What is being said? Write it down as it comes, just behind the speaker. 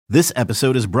This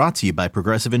episode is brought to you by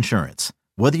Progressive Insurance.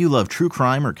 Whether you love true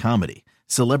crime or comedy,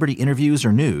 celebrity interviews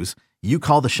or news, you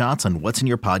call the shots on what's in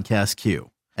your podcast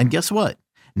queue. And guess what?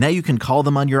 Now you can call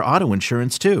them on your auto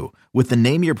insurance too with the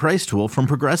Name Your Price tool from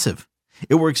Progressive.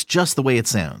 It works just the way it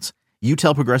sounds. You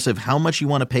tell Progressive how much you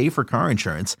want to pay for car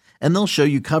insurance, and they'll show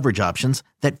you coverage options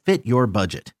that fit your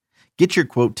budget. Get your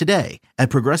quote today at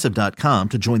Progressive.com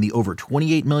to join the over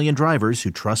 28 million drivers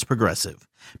who trust Progressive.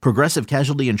 Progressive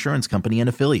Casualty Insurance Company and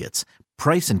Affiliates.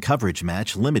 Price and coverage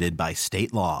match limited by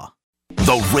state law.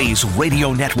 The Rays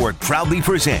Radio Network proudly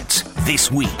presents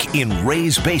This Week in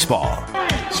Rays Baseball.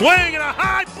 Swing and a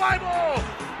high fly ball!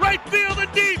 Right field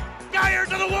and deep! Geyer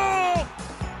to the wall!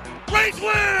 Rays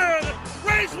win!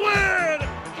 Rays win!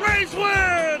 Rays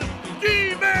win!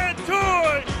 D-Man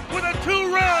Toy with a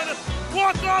two-run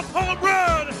walk-off home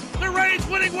run! The Rays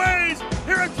winning ways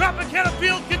here at Tropicana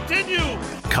Field continue!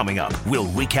 Coming up, we'll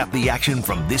recap the action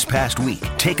from this past week,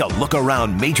 take a look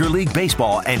around Major League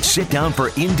Baseball, and sit down for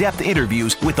in-depth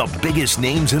interviews with the biggest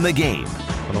names in the game.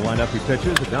 On the lineup, he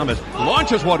pitches. Adames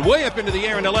launches one way up into the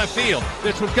air into left field.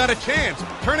 This one's got a chance.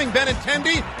 Turning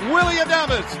Benintendi, Willy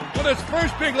Adames with his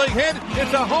first big league hit.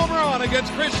 It's a home run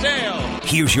against Chris Sale.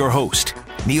 Here's your host,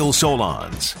 Neil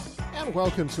Solondz. And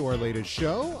welcome to our latest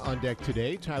show. On deck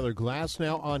today, Tyler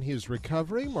Glasnow on his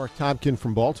recovery, Mark Topkin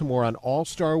from Baltimore on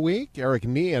All-Star Week, Eric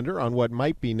Neander on what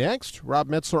might be next, Rob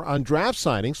Metzler on draft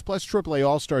signings, plus AAA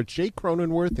All-Star Jake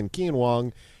Cronenworth and Kian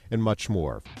Wong, and much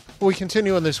more. Well, we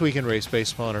continue on This Week in Rays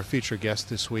Baseball, and our featured guest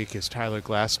this week is Tyler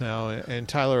Glasnow. And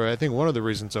Tyler, I think one of the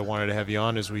reasons I wanted to have you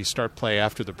on as we start play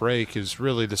after the break is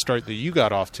really the start that you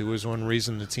got off to is one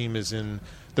reason the team is in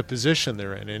the position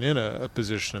they're in and in a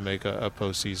position to make a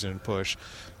postseason push.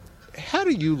 How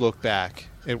do you look back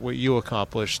at what you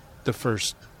accomplished the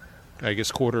first, I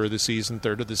guess, quarter of the season,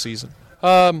 third of the season?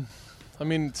 I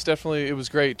mean, it was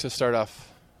great to start off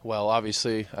well.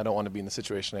 Obviously, I don't want to be in the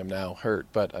situation I am now, hurt,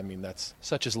 but I mean, that's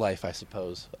such is life, I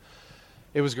suppose.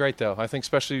 It was great, though. I think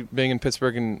especially being in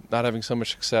Pittsburgh and not having so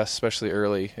much success, especially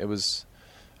early, it was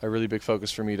a really big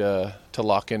focus for me to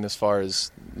lock in as far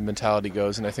as mentality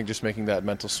goes, and I think just making that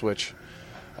mental switch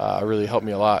really helped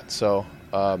me a lot. So,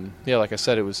 like I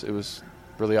said, it was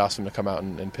really awesome to come out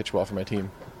and pitch well for my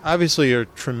team. Obviously, you're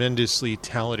tremendously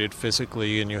talented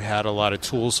physically, and you had a lot of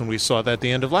tools, and we saw that at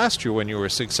the end of last year when you were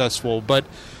successful, but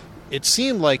it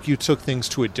seemed like you took things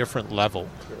to a different level.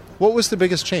 What was the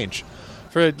biggest change?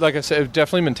 Like I said,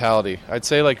 definitely mentality. I'd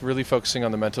say like really focusing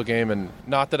on the mental game, and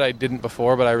not that I didn't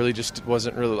before, but I really just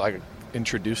wasn't really like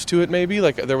introduced to it maybe.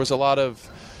 Like there was a lot of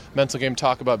mental game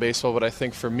talk about baseball, but I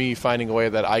think for me finding a way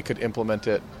that I could implement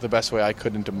it the best way I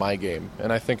could into my game.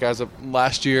 And I think as of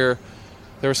last year,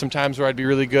 there were some times where I'd be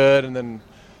really good, and then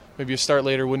maybe a start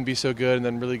later wouldn't be so good, and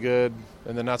then really good,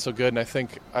 and then not so good. And I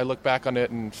think I look back on it,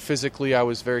 and physically I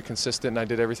was very consistent, and I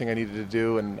did everything I needed to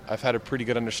do, and I've had a pretty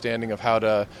good understanding of how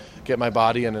to get my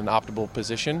body in an optimal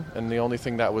position. And the only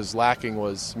thing that was lacking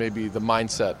was maybe the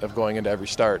mindset of going into every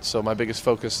start. So my biggest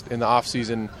focus in the off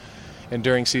season and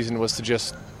during season was to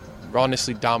just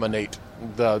honestly dominate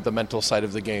the mental side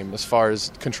of the game as far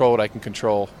as control what I can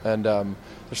control. And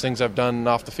there's things I've done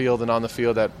off the field and on the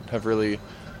field that have really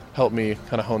helped me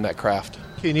kind of hone that craft.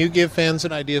 Can you give fans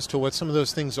an idea as to what some of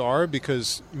those things are?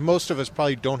 Because most of us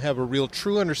probably don't have a real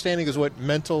true understanding of what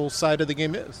mental side of the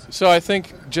game is. So I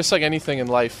think just like anything in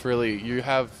life, really, you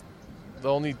have the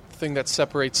only thing that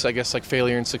separates, I guess, like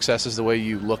failure and success is the way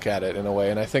you look at it in a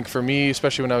way. And I think for me,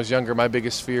 especially when I was younger, my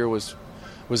biggest fear was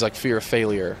like fear of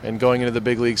failure and going into the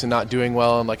big leagues and not doing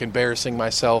well and like embarrassing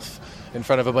myself in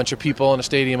front of a bunch of people in a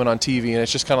stadium and on TV. And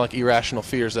it's just kind of like irrational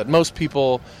fears that most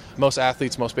people, most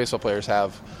athletes, most baseball players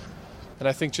have. And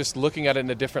I think just looking at it in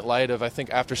a different light of, I think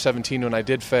after 17 when I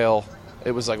did fail,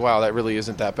 it was like, wow, that really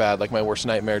isn't that bad. Like my worst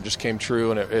nightmare just came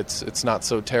true, and it's not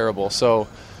so terrible. So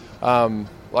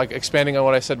like expanding on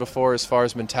what I said before as far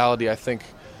as mentality, I think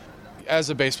as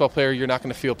a baseball player, you're not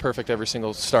going to feel perfect every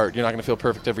single start. You're not going to feel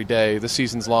perfect every day. The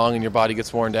season's long and your body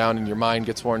gets worn down and your mind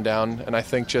gets worn down. And I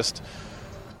think just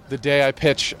the day I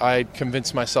pitch, I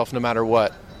convince myself no matter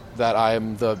what that I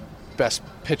am the best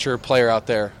pitcher player out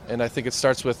there. And I think it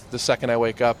starts with the second I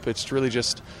wake up. It's really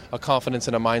just a confidence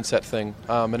and a mindset thing.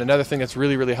 And another thing that's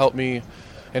really, really helped me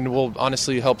and will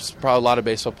honestly helps probably a lot of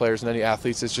baseball players and any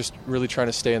athletes is just really trying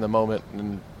to stay in the moment.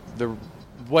 And the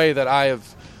way that I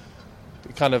have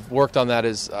kind of worked on that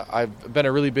is I've been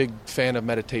a really big fan of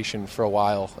meditation for a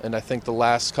while, and I think the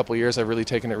last couple of years I've really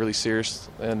taken it really serious,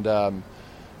 and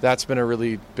that's been a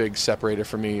really big separator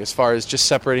for me, as far as just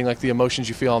separating, like, the emotions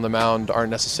you feel on the mound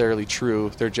aren't necessarily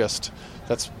true.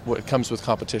 That's what comes with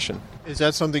competition. Is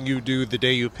that something you do the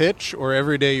day you pitch, or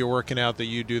every day you're working out that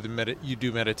you do you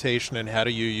do meditation, and how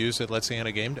do you use it, let's say, on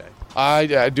a game day?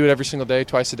 I do it every single day,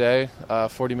 twice a day,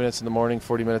 40 minutes in the morning,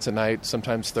 40 minutes at night,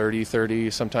 sometimes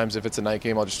 30. Sometimes if it's a night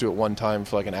game, I'll just do it one time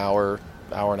for like an hour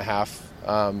and a half.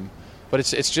 But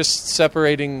it's just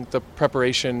separating the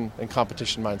preparation and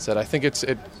competition mindset. I think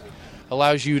it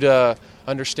allows you to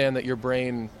understand that your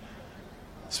brain,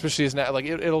 especially as like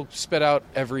it'll spit out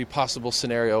every possible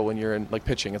scenario when you're in like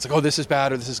pitching. It's like, oh, this is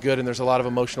bad or this is good, and there's a lot of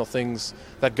emotional things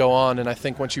that go on. And I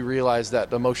think once you realize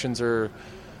that emotions or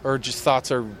just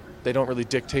thoughts they don't really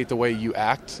dictate the way you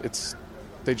act.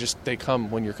 They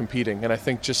come when you're competing. And I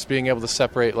think just being able to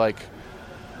separate, like,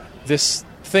 this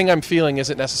thing I'm feeling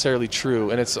isn't necessarily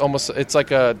true, and it's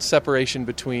like a separation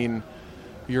between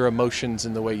your emotions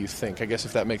and the way you think, I guess,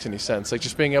 if that makes any sense. Like,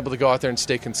 just being able to go out there and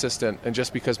stay consistent, and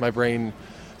just because my brain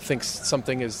thinks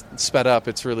something is sped up,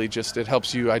 it's really just, it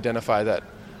helps you identify that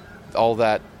all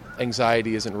that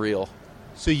anxiety isn't real.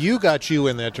 So you got you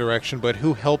in that direction, but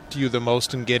who helped you the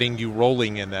most in getting you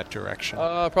rolling in that direction?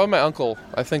 Probably my uncle.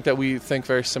 I think that we think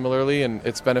very similarly, and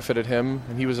it's benefited him,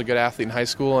 and he was a good athlete in high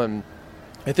school, and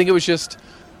I think it was just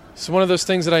one of those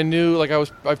things that I knew, like,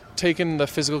 I've taken the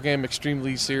physical game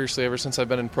extremely seriously ever since I've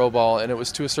been in pro ball, and it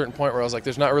was to a certain point where I was like,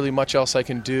 there's not really much else I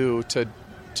can do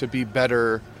to be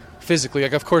better physically.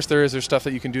 Like, of course there's stuff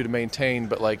that you can do to maintain,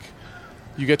 but, like,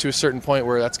 you get to a certain point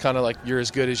where that's kind of like you're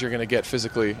as good as you're going to get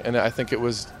physically. And I think it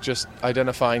was just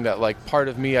identifying that, like, part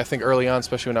of me, I think early on,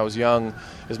 especially when I was young,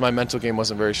 is my mental game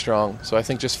wasn't very strong. So I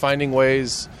think just finding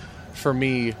ways for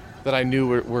me that I knew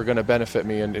were going to benefit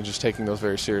me, and just taking those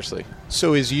very seriously.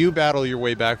 So as you battle your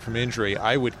way back from injury,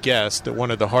 I would guess that one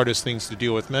of the hardest things to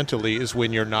deal with mentally is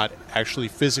when you're not actually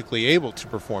physically able to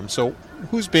perform. So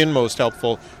who's been most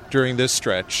helpful during this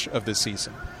stretch of the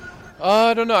season?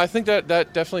 I don't know. I think that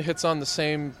definitely hits on the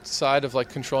same side of, like,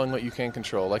 controlling what you can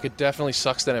control. Like, it definitely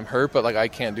sucks that I'm hurt, but, like, I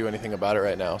can't do anything about it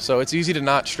right now. So it's easy to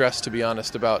not stress, to be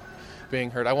honest, about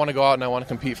being hurt. I want to go out and I want to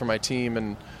compete for my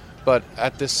team, but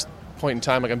at this point in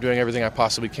time, like, I'm doing everything I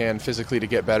possibly can physically to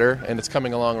get better, and it's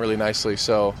coming along really nicely.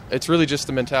 So it's really just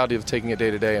the mentality of taking it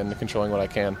day to day and controlling what I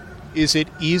can. Is it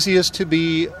easiest to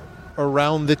be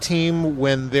around the team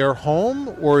when they're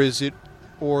home, or is it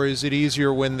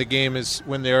easier when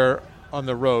they're on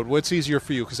the road? What's easier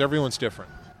for you? Because everyone's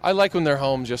different. I like when they're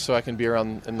home, just so I can be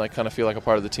around and, like, kind of feel like a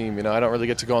part of the team. You know, I don't really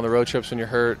get to go on the road trips when you're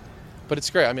hurt, but it's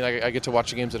great. I mean, I get to watch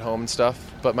the games at home and stuff,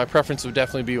 but my preference would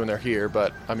definitely be when they're here.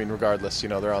 But I mean, regardless, you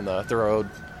know, they're on the road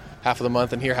half of the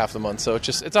month and here half the month, so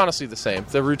it's honestly the same.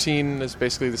 The routine is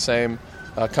basically the same,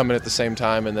 coming at the same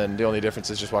time, and then the only difference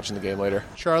is just watching the game later.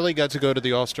 Charlie got to go to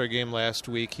the All-Star game last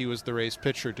week. He was the Rays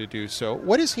pitcher to do so.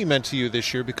 What has he meant to you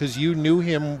this year? Because you knew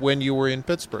him when you were in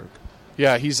Pittsburgh.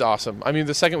 Yeah, he's awesome. I mean,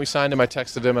 the second we signed him, I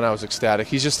texted him and I was ecstatic.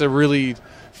 He's just a really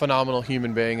phenomenal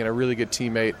human being and a really good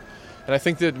teammate. And I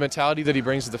think the mentality that he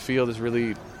brings to the field is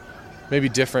really maybe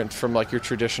different from, like, your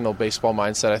traditional baseball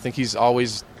mindset. I think he's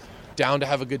always down to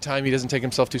have a good time. He doesn't take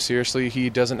himself too seriously. He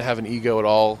doesn't have an ego at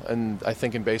all. And I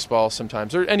think in baseball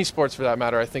sometimes, or any sports for that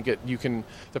matter, I think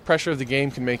the pressure of the game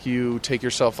can make you take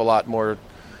yourself a lot more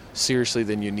seriously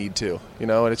than you need to, you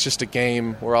know, and it's just a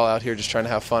game. We're all out here just trying to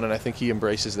have fun, and I think he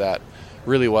embraces that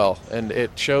really well, and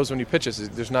it shows when he pitches.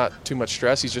 There's not too much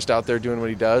stress. He's just out there doing what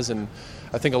he does, and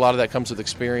I think a lot of that comes with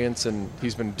experience, and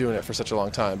he's been doing it for such a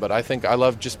long time. But I think I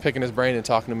love just picking his brain and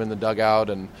talking to him in the dugout,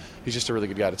 and he's just a really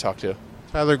good guy to talk to.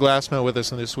 Tyler Glasnow with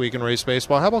us on This Week in Rays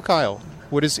Baseball. How about Kyle?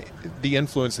 What is the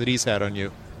influence that he's had on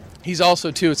you? He's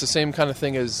also, too, it's the same kind of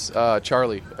thing as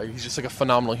Charlie. He's just like a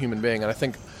phenomenal human being, and I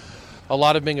think a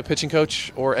lot of being a pitching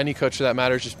coach, or any coach for that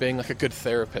matter, is just being like a good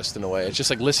therapist in a way. It's just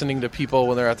like listening to people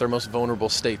when they're at their most vulnerable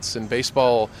states. In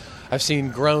baseball, I've seen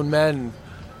grown men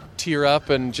tear up,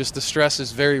 and just the stress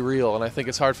is very real, and I think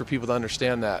it's hard for people to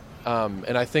understand that.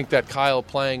 And I think that Kyle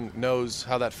playing knows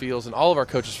how that feels, and all of our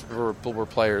coaches were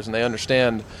players, and they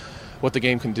understand what the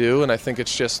game can do, and I think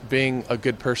it's just being a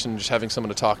good person, just having someone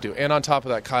to talk to. And on top of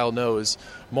that, Kyle knows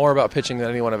more about pitching than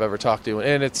anyone I've ever talked to,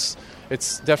 and it's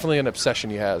definitely an obsession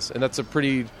he has, and that's a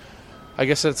pretty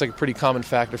common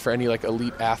factor for any, like,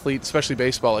 elite athlete, especially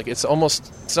baseball. Like, it's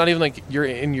not even like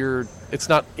it's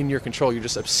not in your control. You're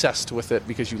just obsessed with it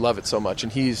because you love it so much,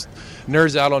 and he's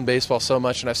nerds out on baseball so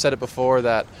much. And I've said it before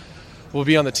that we'll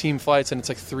be on the team flights and it's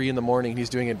like 3 a.m. and he's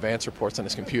doing advance reports on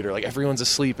his computer. Like, everyone's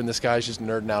asleep and this guy's just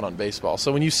nerding out on baseball.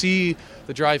 So when you see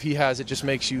the drive he has, it just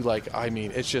makes you, like, I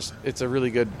mean, it's a really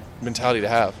good mentality to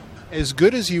have. As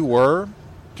good as you were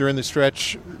during the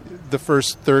stretch the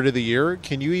first third of the year.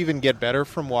 Can you even get better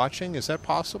from watching? Is that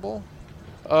possible?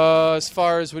 As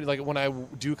far as when I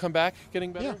do come back,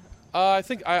 getting better? Yeah. I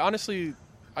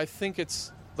think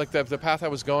it's like the path I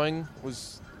was going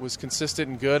was consistent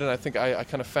and good, and I think I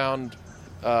kind of found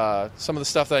some of the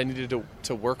stuff that I needed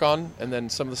to work on, and then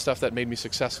some of the stuff that made me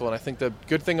successful. And I think the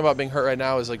good thing about being hurt right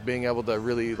now is like being able to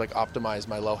really like optimize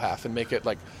my low half and make it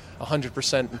like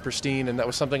 100% and pristine. And that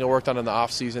was something I worked on in the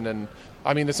off season. And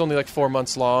I mean, it's only like 4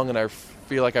 months long, and I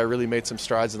feel like I really made some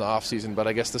strides in the off season. But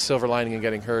I guess the silver lining in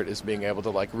getting hurt is being able to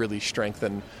like really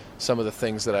strengthen some of the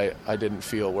things that I didn't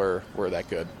feel were that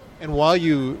good. And while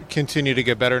you continue to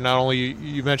get better, not only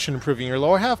you mentioned improving your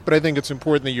lower half, but I think it's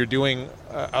important that you're doing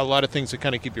a lot of things to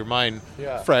kind of keep your mind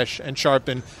fresh and sharp.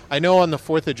 And I know on the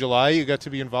 4th of July you got to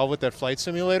be involved with that flight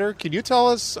simulator. Can you tell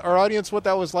us, our audience, what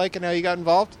that was like and how you got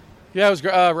involved? Yeah, it was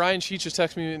great. Ryan Sheech just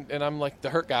texted me, and I'm like the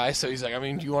hurt guy, so he's like, I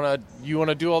mean, do you want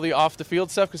to do all the off the field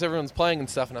stuff because everyone's playing and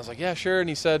stuff? And I was like, yeah, sure. And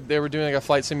he said they were doing like a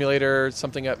flight simulator,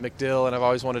 something at MacDill, and I've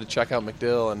always wanted to check out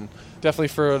MacDill, and definitely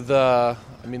for the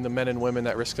men and women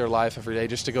that risk their life every day,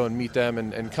 just to go and meet them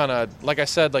and kind of, like I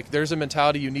said, like there's a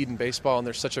mentality you need in baseball, and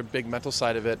there's such a big mental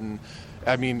side of it. And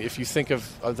I mean, if you think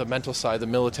of the mental side, the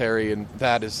military, and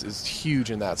that is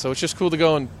huge in that. So it's just cool to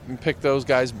go and pick those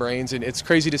guys' brains, and it's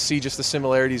crazy to see just the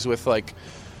similarities with like,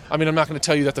 I mean, I'm not going to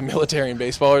tell you that the military and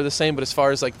baseball are the same, but as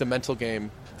far as like the mental game,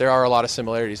 there are a lot of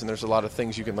similarities, and there's a lot of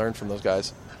things you can learn from those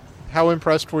guys. How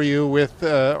impressed were you with,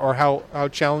 or how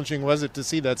challenging was it to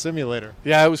see that simulator?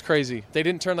 Yeah, it was crazy. They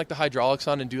didn't turn like the hydraulics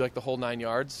on and do like the whole 9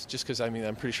 yards, just because, I mean,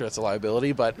 I'm pretty sure that's a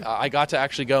liability. But I got to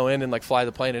actually go in and like fly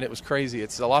the plane, and it was crazy.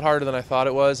 It's a lot harder than I thought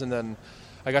it was, and then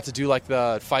I got to do like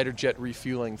the fighter jet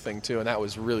refueling thing too, and that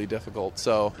was really difficult.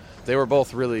 So they were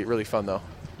both really, really fun though.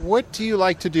 What do you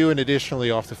like to do and additionally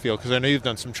off the field? Because I know you've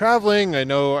done some traveling. I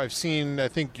know I've seen, I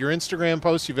think, your Instagram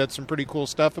posts. You've had some pretty cool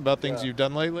stuff about things you've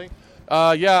done lately.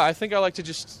 Yeah, I think I like to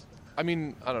just, I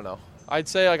mean, I don't know. I'd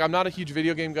say like I'm not a huge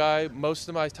video game guy. Most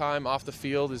of my time off the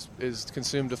field is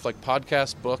consumed with like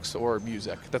podcasts, books, or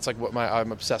music. That's like what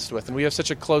I'm obsessed with. And we have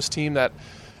such a close team that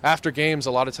after games,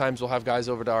 a lot of times we'll have guys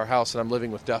over to our house, and I'm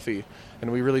living with Duffy,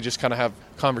 and we really just kind of have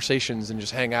conversations and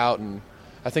just hang out. And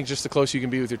I think just the closer you can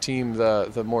be with your team,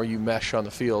 the more you mesh on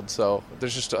the field. So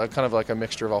there's just a kind of like a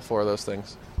mixture of all four of those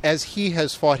things. As he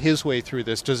has fought his way through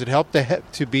this, does it help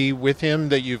to be with him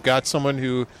that you've got someone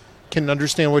who can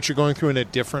understand what you're going through in a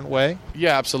different way?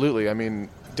 Yeah, absolutely. I mean,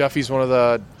 Duffy's one of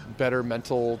the better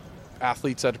mental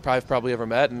athletes that I've probably ever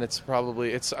met, and it's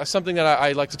something that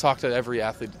I like to talk to every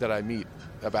athlete that I meet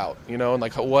about, you know, and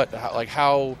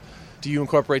how do you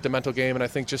incorporate the mental game? And I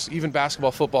think just even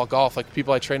basketball, football, golf, like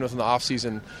people I train with in the off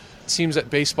season, it seems that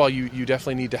baseball you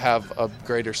definitely need to have a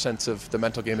greater sense of the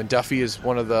mental game, and Duffy is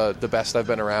one of the best I've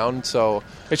been around. So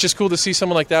it's just cool to see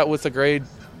someone like that with a grade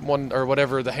 1 or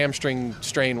whatever the hamstring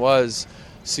strain was,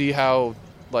 see how,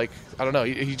 like, I don't know,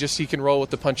 he can roll with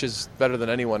the punches better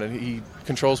than anyone, and he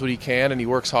controls what he can, and he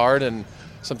works hard, and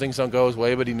some things don't go his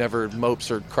way, but he never mopes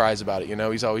or cries about it, you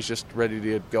know. He's always just ready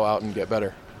to go out and get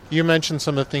better. You mentioned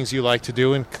some of the things you like to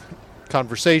do in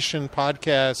conversation,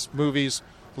 podcasts, movies.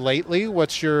 Lately,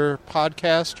 what's your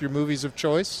podcast, your movies of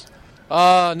choice?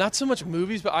 Not so much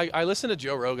movies, but I listen to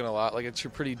Joe Rogan a lot. Like, it's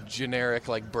your pretty generic,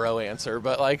 like, bro answer.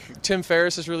 But, like, Tim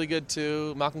Ferriss is really good,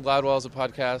 too. Malcolm Gladwell is a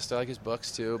podcast. I like his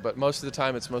books, too. But most of the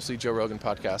time, it's mostly Joe Rogan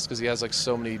podcast because he has, like,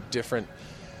 so many different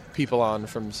people on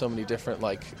from so many different,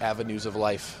 like, avenues of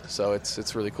life. So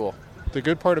it's really cool. The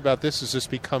good part about this is this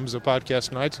becomes a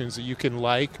podcast on iTunes that you can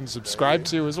like and subscribe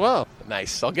to as well.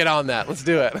 Nice. I'll get on that. Let's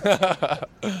do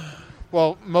it.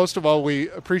 Well, most of all, we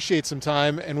appreciate some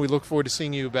time, and we look forward to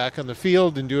seeing you back on the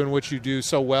field and doing what you do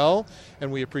so well,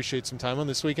 and we appreciate some time on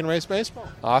This Week in Rays Baseball.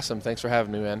 Awesome. Thanks for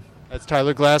having me, man. That's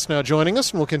Tyler Glasnow joining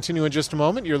us, and we'll continue in just a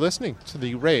moment. You're listening to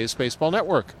the Rays Baseball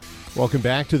Network. Welcome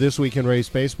back to This Week in Rays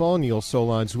Baseball. Neil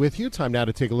Solondz with you. Time now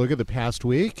to take a look at the past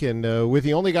week, and with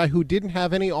the only guy who didn't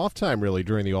have any off time, really,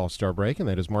 during the All-Star break, and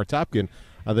that is Mark Topkin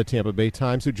of the Tampa Bay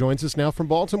Times, who joins us now from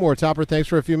Baltimore. Topper, thanks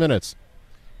for a few minutes.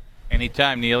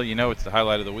 Anytime, Neil. You know it's the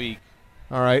highlight of the week.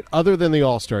 All right. Other than the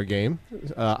All-Star game,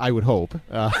 I would hope.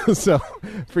 So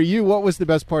for you, what was the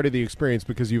best part of the experience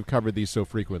because you've covered these so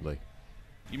frequently?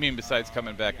 You mean besides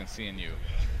coming back and seeing you?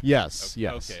 Yes, okay,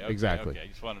 yes, okay, exactly. Okay. I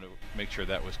just wanted to make sure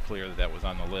that was clear that was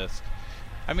on the list.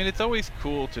 I mean, it's always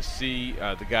cool to see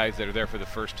the guys that are there for the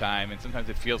first time, and sometimes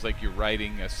it feels like you're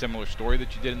writing a similar story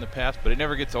that you did in the past, but it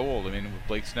never gets old. I mean, with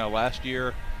Blake Snell last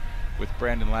year, with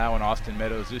Brandon Lau and Austin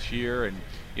Meadows this year, and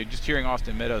just hearing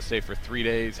Austin Meadows say for 3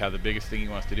 days how the biggest thing he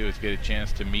wants to do is get a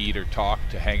chance to meet or talk,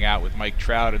 to hang out with Mike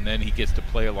Trout, and then he gets to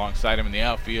play alongside him in the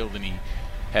outfield, and he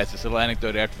has this little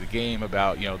anecdote after the game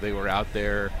about, they were out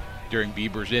there during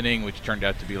Bieber's inning, which turned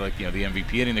out to be like, the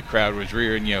MVP inning. The crowd was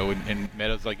rearing, and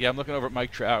Meadows like, yeah, I'm looking over at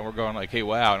Mike Trout, and we're going like, hey,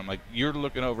 wow. And I'm like, you're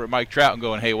looking over at Mike Trout and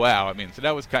going, hey, wow. I mean, so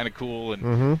that was kind of cool,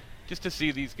 and just to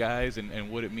see these guys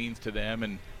and what it means to them.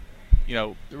 And,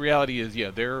 the reality is,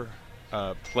 they're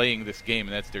playing this game,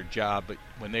 and that's their job. But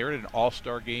when they're at an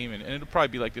all-star game, and it'll probably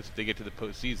be like this if they get to the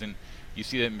postseason, you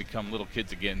see them become little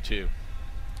kids again, too.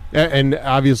 And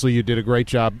obviously you did a great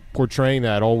job portraying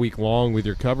that all week long with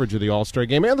your coverage of the All-Star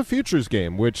Game and the Futures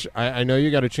Game, which I know you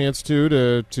got a chance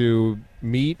to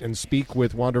meet and speak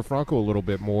with Wander Franco a little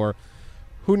bit more.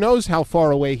 Who knows how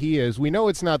far away he is? We know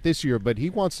it's not this year, but he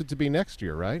wants it to be next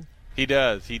year, right? He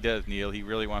does, Neil. He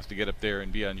really wants to get up there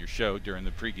and be on your show during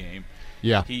the pregame.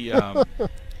 Yeah.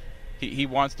 He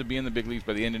wants to be in the big leagues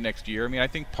by the end of next year. I mean, I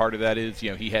think part of that is,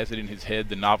 he has it in his head,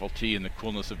 the novelty and the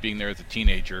coolness of being there as a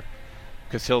teenager,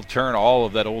 because he'll turn all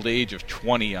of that old age of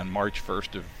 20 on March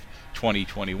 1st of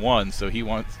 2021. So he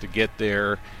wants to get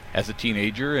there as a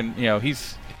teenager, and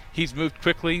he's moved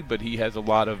quickly, but he has a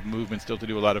lot of movement still to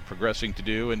do, a lot of progressing to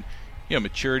do, and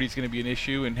maturity is going to be an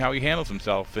issue, and how he handles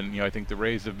himself. And I think the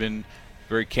Rays have been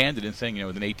very candid in saying,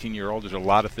 with an 18-year-old, there's a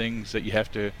lot of things that you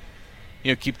have to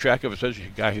keep track of, especially a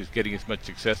guy who's getting as much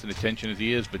success and attention as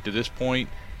he is. But to this point,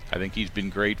 I think he's been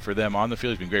great for them on the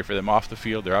field. He's been great for them off the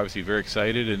field. They're obviously very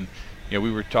excited, and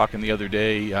we were talking the other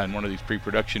day on one of these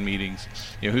pre-production meetings,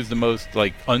 who's the most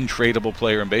untradeable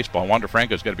player in baseball. Wander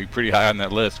Franco's got to be pretty high on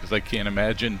that list, because I can't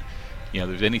imagine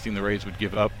there's anything the Rays would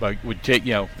give up. It would take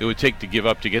to give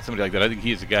up to get somebody like that. I think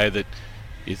he's a guy that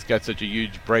he's got such a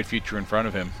huge, bright future in front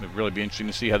of him. It'd really be interesting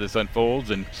to see how this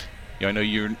unfolds. And I know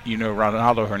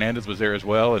Ronaldo Hernandez was there as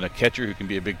well, and a catcher who can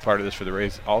be a big part of this for the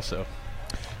Rays also.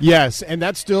 Yes, and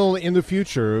that's still in the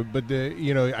future, but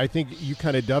I think you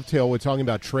kind of dovetail with talking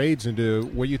about trades into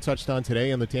what you touched on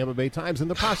today in the Tampa Bay Times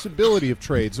and the possibility of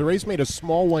trades. The Rays made a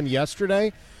small one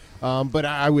yesterday, but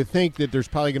I would think that there's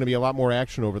probably going to be a lot more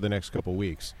action over the next couple of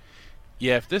weeks.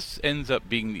 Yeah, if this ends up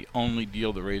being the only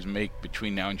deal the Rays make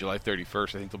between now and July 31st,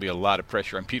 I think there'll be a lot of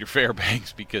pressure on Peter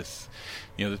Fairbanks, because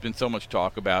there's been so much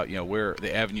talk about where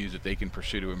the avenues that they can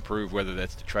pursue to improve, whether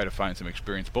that's to try to find some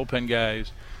experienced bullpen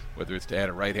guys, whether it's to add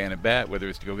a right-handed bat, whether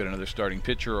it's to go get another starting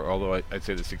pitcher. Although I'd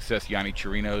say the success Yanni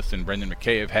Chirinos and Brendan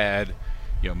McKay have had,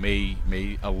 may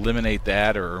eliminate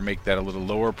that or make that a little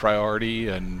lower priority.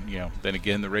 And then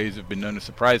again, the Rays have been known to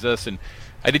surprise us. And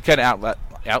I did kind of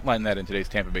outline that in today's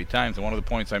Tampa Bay Times. And one of the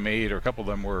points I made, or a couple of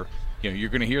them, were, you're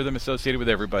going to hear them associated with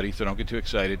everybody, so don't get too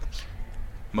excited.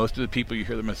 Most of the people you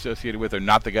hear them associated with are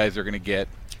not the guys they're going to get.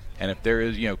 And if there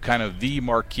is, kind of the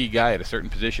marquee guy at a certain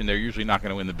position, they're usually not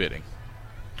going to win the bidding.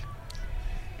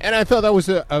 And I thought that was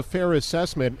a fair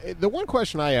assessment. The one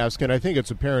question I ask, and I think it's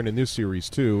apparent in this series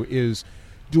too, is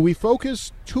do we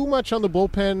focus too much on the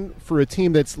bullpen for a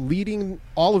team that's leading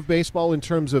all of baseball in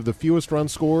terms of the fewest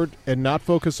runs scored, and not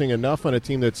focusing enough on a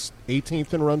team that's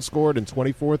 18th in runs scored and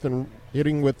 24th in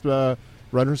hitting with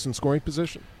runners in scoring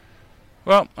position?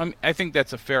 Well, I think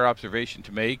that's a fair observation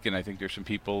to make, and I think there's some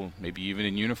people, maybe even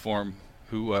in uniform,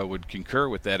 who would concur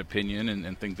with that opinion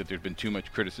and think that there's been too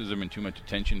much criticism and too much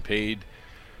attention paid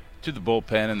to the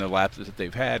bullpen and the lapses that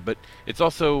they've had. But it's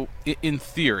also, in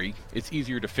theory, it's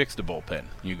easier to fix the bullpen.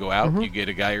 You go out, you get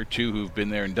a guy or two who've been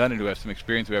there and done it, who have some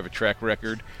experience, who have a track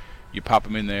record. You pop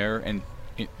them in there, and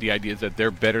the idea is that they're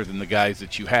better than the guys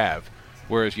that you have.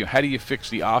 Whereas, how do you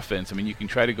fix the offense? I mean, you can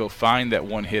try to go find that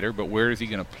one hitter, but where is he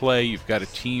going to play? You've got a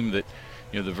team that,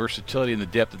 the versatility and the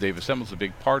depth that they've assembled is a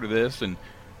big part of this. And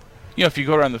if you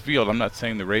go around the field, I'm not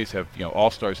saying the Rays have,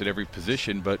 all-stars at every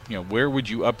position, but, where would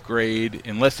you upgrade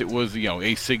unless it was,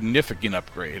 a significant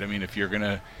upgrade? I mean, if you're going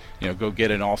to, go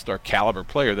get an all-star caliber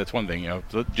player, that's one thing,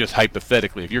 just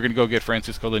hypothetically. If you're going to go get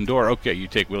Francisco Lindor, okay, you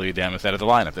take Willie Adames out of the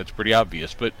lineup. That's pretty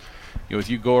obvious. But, as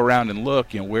you go around and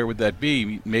look, where would that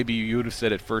be? Maybe you would have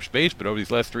said at first base, but over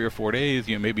these last 3 or 4 days,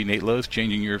 maybe Nate Lowe's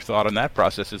changing your thought on that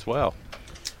process as well.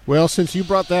 Well, since you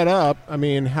brought that up, I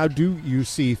mean, how do you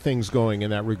see things going in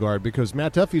that regard? Because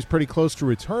Matt Duffy's pretty close to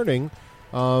returning.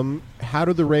 How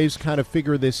do the Rays kind of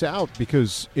figure this out?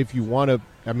 Because if you want to,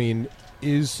 I mean,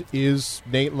 is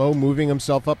Nate Lowe moving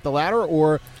himself up the ladder,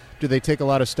 or do they take a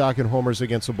lot of stock in homers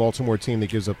against a Baltimore team that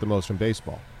gives up the most in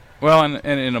baseball? Well, and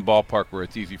in a ballpark where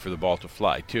it's easy for the ball to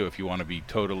fly, too, if you want to be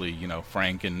totally,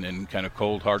 frank and kind of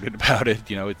cold-hearted about it,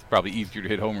 it's probably easier to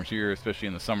hit homers here, especially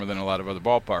in the summer, than a lot of other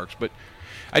ballparks. But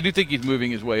I do think he's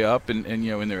moving his way up, and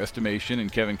in their estimation,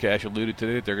 and Kevin Cash alluded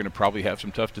to it, they're going to probably have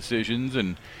some tough decisions.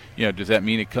 And, does that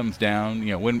mean it comes down,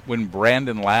 when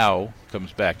Brandon Lau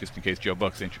comes back, just in case Joe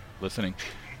Buck's listening,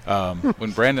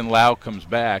 when Brandon Lau comes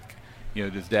back,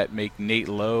 does that make Nate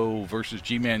Lowe versus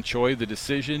G-Man Choi the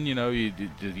decision? Do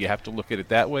you have to look at it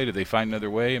that way? Do they find another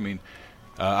way? I mean,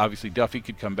 obviously Duffy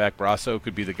could come back. Brasso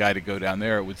could be the guy to go down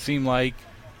there, it would seem like.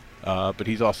 But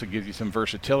he's also gives you some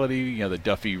versatility. The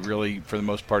Duffy really, for the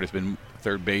most part, has been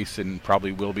third base and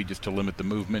probably will be, just to limit the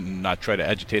movement and not try to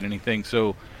agitate anything.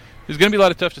 So there's going to be a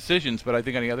lot of tough decisions. But I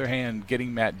think on the other hand,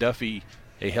 getting Matt Duffy,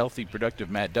 a healthy,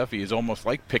 productive Matt Duffy, is almost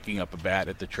like picking up a bat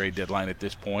at the trade deadline at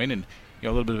this point. And a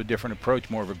little bit of a different approach,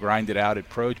 more of a grinded-out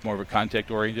approach, more of a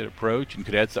contact-oriented approach, and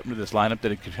could add something to this lineup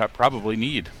that it could probably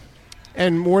need.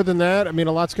 And more than that, I mean,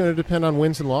 a lot's going to depend on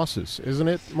wins and losses, isn't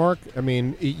it, Mark? I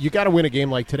mean, you got to win a game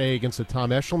like today against the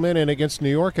Tom Eshelman, and against New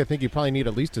York, I think you probably need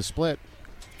at least a split.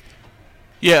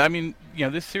 Yeah, I mean,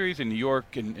 this series in New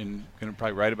York, and going to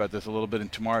probably write about this a little bit in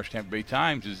tomorrow's Tampa Bay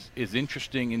Times, is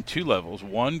interesting in two levels.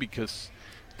 One, because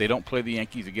they don't play the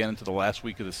Yankees again until the last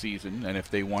week of the season, and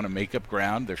if they want to make up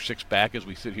ground, they're 6 back as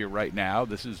we sit here right now.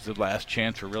 This is the last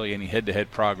chance for really any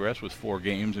head-to-head progress with 4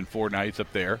 games and 4 nights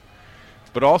up there.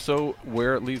 But also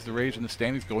where it leaves the Rays in the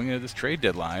standings going into this trade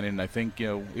deadline. And I think,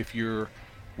 if you're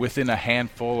within a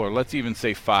handful, or let's even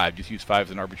say 5, just use 5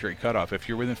 as an arbitrary cutoff. If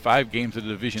you're within 5 games of the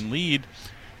division lead,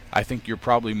 I think you're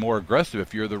probably more aggressive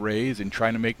if you're the Rays and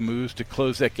trying to make moves to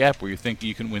close that gap where you think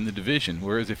you can win the division.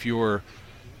 Whereas if you're,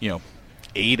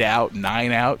 8 out,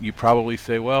 9 out, you probably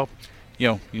say, well,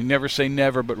 you never say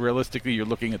never, but realistically you're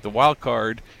looking at the wild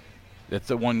card. That's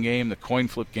the one game, the coin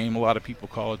flip game, a lot of people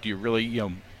call it. Do you really,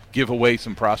 give away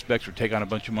some prospects or take on a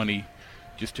bunch of money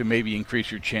just to maybe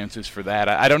increase your chances for that?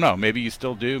 I don't know. Maybe you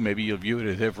still do. Maybe you'll view it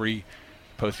as every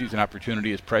postseason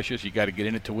opportunity is precious. You got to get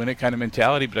in it to win it kind of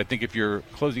mentality. But I think if you're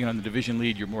closing in on the division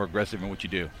lead, you're more aggressive in what you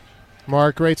do.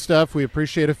 Mark, great stuff. We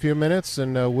appreciate a few minutes,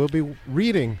 and we'll be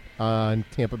reading on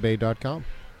TampaBay.com.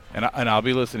 And I'll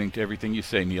be listening to everything you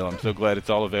say, Neil. I'm so glad it's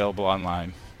all available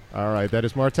online. All right, that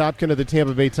is Mark Topkin of the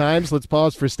Tampa Bay Times. Let's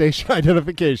pause for station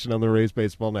identification on the Rays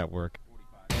Baseball Network.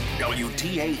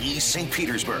 WTAE St.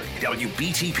 Petersburg,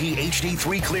 WBTP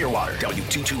HD3 Clearwater,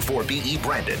 W224BE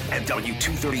Brandon, and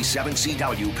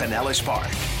W237CW Pinellas Park.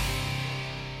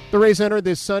 The Rays entered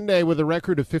this Sunday with a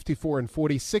record of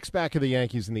 54-40, back of the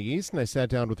Yankees in the East, and I sat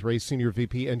down with Rays Senior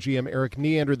VP and GM Eric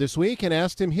Neander this week and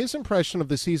asked him his impression of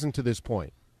the season to this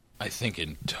point. I think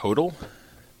in total,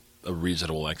 a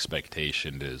reasonable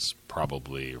expectation is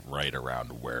probably right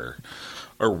around where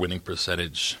our winning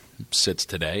percentage sits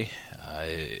today.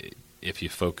 If you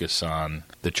focus on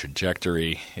the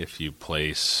trajectory, if you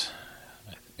place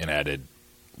an added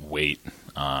weight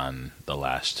on the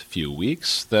last few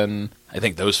weeks, then I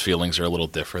think those feelings are a little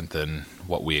different than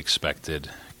what we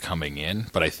expected coming in.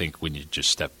 But I think when you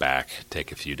just step back,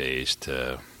 take a few days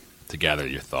to gather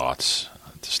your thoughts,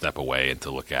 to step away and to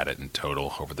look at it in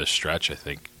total over this stretch, I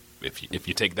think if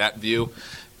you take that view,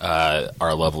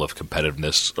 our level of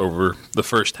competitiveness over the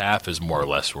first half is more or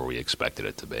less where we expected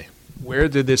it to be. Where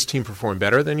did this team perform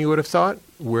better than you would have thought?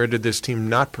 Where did this team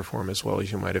not perform as well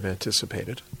as you might have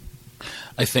anticipated?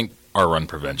 I think our run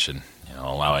prevention,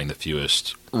 allowing the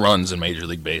fewest runs in Major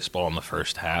League Baseball in the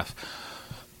first half,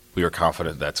 we were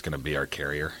confident that's going to be our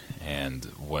carrier and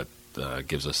what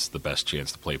gives us the best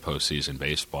chance to play postseason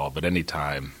baseball. But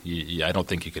anytime, I don't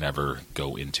think you can ever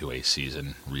go into a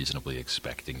season reasonably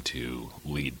expecting to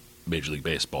lead Major League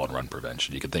Baseball in run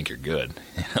prevention. You could think you're good,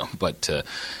 but to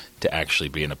actually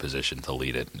be in a position to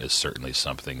lead it is certainly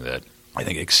something that I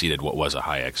think exceeded what was a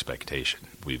high expectation.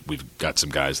 We've got some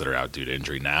guys that are out due to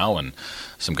injury now, and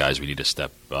some guys we need to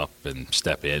step up and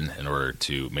step in order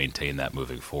to maintain that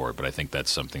moving forward. But I think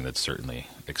that's something that certainly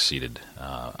exceeded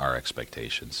our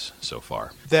expectations so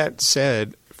far. That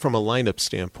said, from a lineup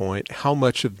standpoint, how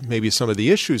much of maybe some of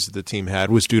the issues that the team had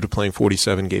was due to playing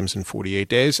 47 games in 48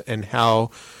 days, and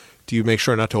how do you make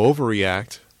sure not to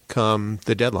overreact come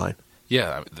the deadline?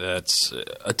 Yeah, that's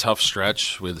a tough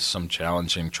stretch with some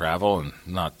challenging travel, and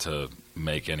not to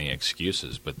make any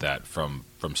excuses, but that from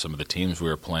some of the teams we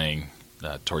were playing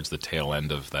towards the tail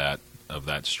end of that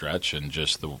stretch, and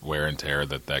just the wear and tear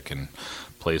that can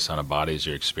place on a body as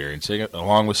you're experiencing it,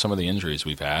 along with some of the injuries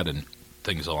we've had and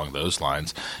things along those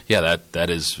lines. Yeah, that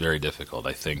is very difficult.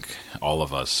 I think all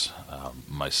of us,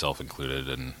 myself included,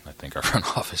 and I think our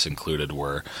front office included,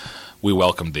 we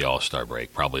welcomed the All-Star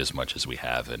break probably as much as we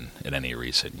have in any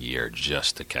recent year,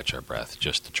 just to catch our breath,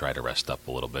 just to try to rest up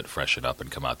a little bit, freshen up, and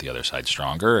come out the other side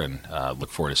stronger, and look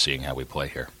forward to seeing how we play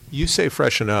here. You say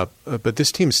freshen up, but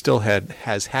this team still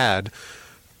has had,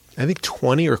 I think,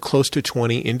 20 or close to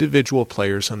 20 individual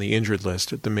players on the injured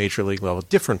list at the major league level,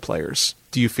 different players.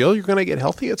 Do you feel you're going to get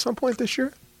healthy at some point this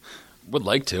year? Would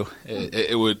like to.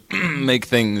 It would make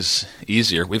things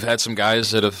easier. We've had some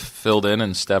guys that have filled in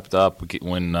and stepped up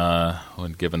when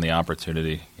given the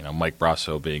opportunity. Mike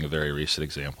Brasso being a very recent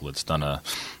example. It's done a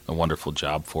wonderful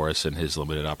job for us in his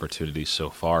limited opportunities so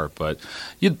far. But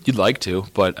you'd like to.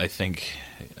 But I think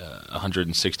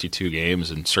 162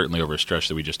 games, and certainly over a stretch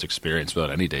that we just experienced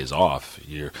without any days off,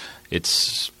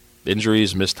 it's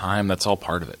injuries, missed time. That's all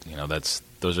part of it.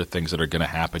 Those are things that are going to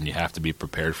happen. You have to be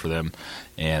prepared for them.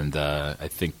 And I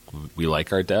think we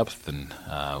like our depth, and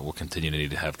we'll continue to need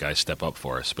to have guys step up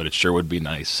for us. But it sure would be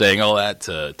nice, saying all that,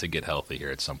 to get healthy here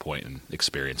at some point and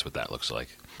experience what that looks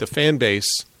like. The fan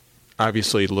base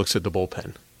obviously looks at the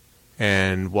bullpen.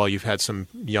 And while you've had some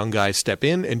young guys step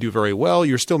in and do very well,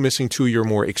 you're still missing two of your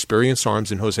more experienced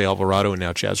arms in Jose Alvarado and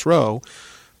now Chaz Rowe.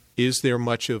 Is there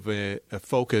much of a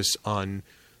focus on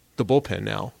the bullpen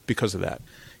now because of that?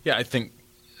 Yeah, I think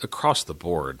across the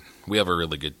board, we have a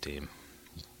really good team.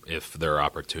 If there are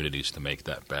opportunities to make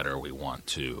that better, we want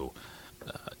to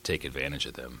take advantage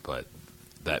of them. But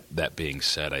that being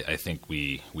said, I think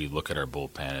we look at our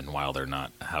bullpen, and while they're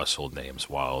not household names,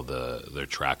 while their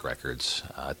track records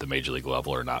at the major league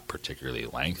level are not particularly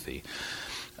lengthy,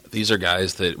 these are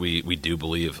guys that we do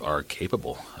believe are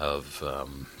capable of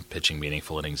pitching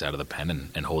meaningful innings out of the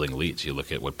pen and holding leads. You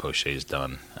look at what Poche's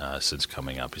done since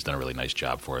coming up. He's done a really nice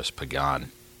job for us. Pagan.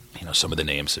 Some of the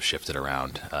names have shifted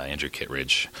around. Andrew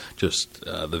Kittredge, just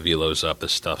the velo's up, the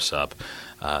stuff's up.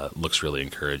 Looks really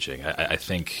encouraging. I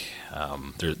think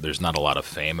there's not a lot of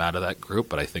fame out of that group,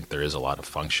 but I think there is a lot of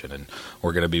function, and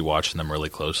we're going to be watching them really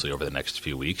closely over the next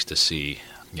few weeks to see,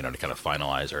 to kind of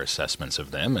finalize our assessments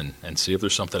of them and see if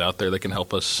there's something out there that can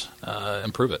help us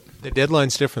improve it. The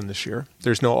deadline's different this year.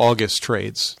 There's no August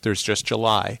trades. There's just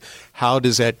July. How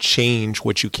does that change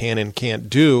what you can and can't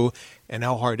do? And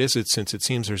how hard is it, since it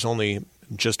seems there's only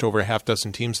just over a half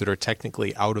dozen teams that are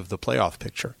technically out of the playoff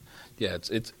picture? Yeah,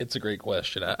 it's a great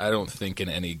question. I don't think in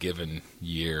any given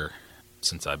year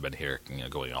since I've been here,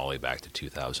 going all the way back to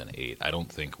 2008, I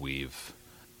don't think we've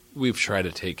tried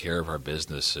to take care of our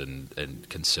business and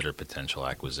consider potential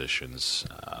acquisitions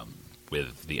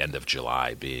with the end of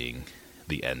July being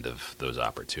the end of those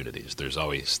opportunities. There's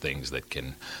always things that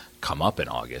can come up in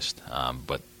August,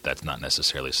 but that's not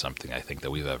necessarily something I think that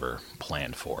we've ever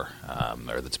planned for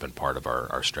or that's been part of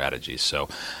our strategy. So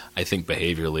I think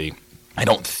behaviorally, I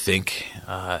don't think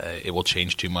it will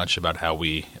change too much about how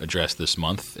we address this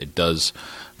month. It does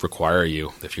require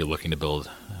you, if you're looking to build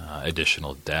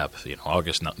additional depth,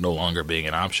 August no longer being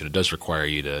an option, it does require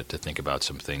you to think about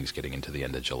some things getting into the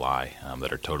end of July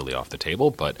that are totally off the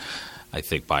table. But I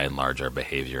think by and large our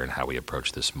behavior and how we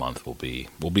approach this month will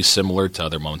be similar to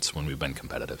other months when we've been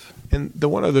competitive. And the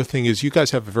one other thing is you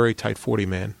guys have a very tight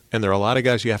 40-man, and there are a lot of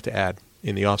guys you have to add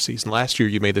in the offseason. Last year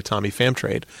you made the Tommy Pham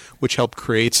trade, which helped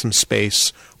create some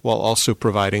space while also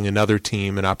providing another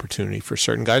team an opportunity for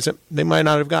certain guys that they might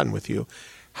not have gotten with you.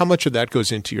 How much of that goes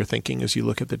into your thinking as you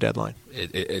look at the deadline?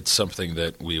 It's something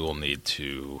that we will need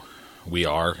to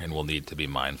be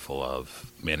mindful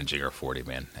of managing our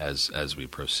 40-man as we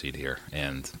proceed here.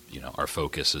 And, our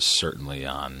focus is certainly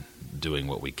on doing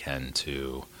what we can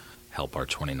to help our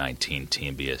 2019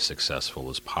 team be as successful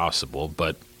as possible.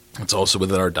 But it's also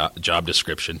within our job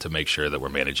description to make sure that we're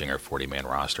managing our 40-man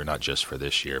roster, not just for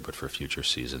this year, but for future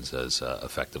seasons as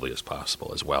effectively as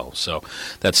possible as well. So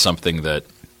that's something that,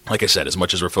 like I said, as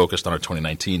much as we're focused on our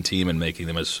 2019 team and making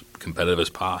them as competitive as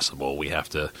possible, we have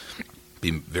to be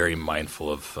very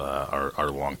mindful of our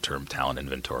long-term talent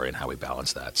inventory and how we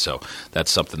balance that. So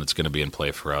that's something that's going to be in play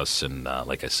for us, and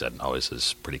like I said, always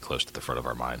is pretty close to the front of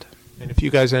our mind. And if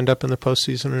you guys end up in the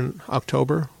postseason in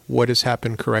October, what has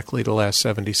happened correctly the last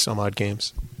 70-some-odd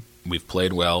games? We've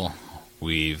played well.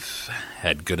 We've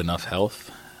had good enough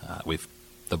health.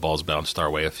 The ball's bounced our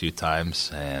way a few times,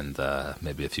 and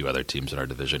maybe a few other teams in our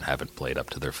division haven't played up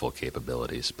to their full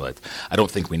capabilities. But I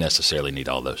don't think we necessarily need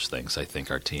all those things. I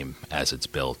think our team, as it's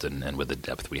built and with the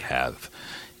depth we have,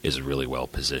 is really well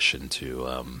positioned to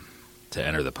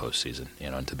enter the postseason,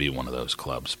 and to be one of those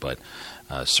clubs. But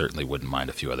certainly wouldn't mind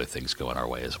a few other things going our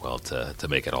way as well to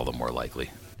make it all the more likely.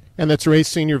 And that's Rays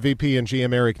Senior VP and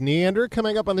GM Eric Neander.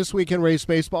 Coming up on This Week in Rays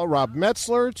Baseball, Rob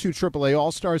Metzler, 2 AAA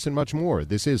All-Stars, and much more.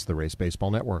 This is the Rays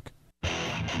Baseball Network.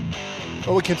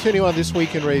 Well, we continue on This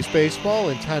Week in Rays Baseball,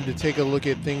 and time to take a look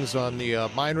at things on the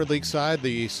minor league side.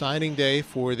 The signing day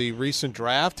for the recent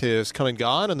draft has come and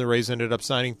gone, and the Rays ended up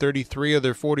signing 33 of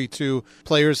their 42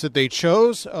 players that they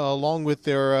chose, along with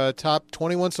their top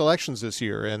 21 selections this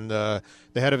year. And the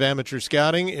head of amateur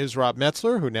scouting is Rob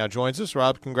Metzler, who now joins us.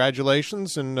 Rob,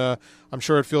 congratulations, and I'm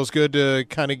sure it feels good to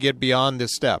kind of get beyond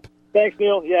this step. Thanks,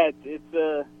 Neil. Yeah,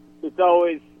 it's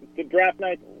always the draft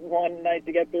night. one night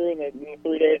to get through in the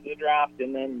 3 days of the draft,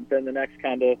 and then the next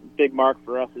kind of big mark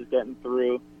for us is getting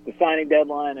through the signing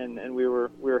deadline, and we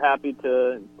were happy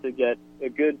to get a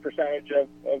good percentage of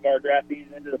our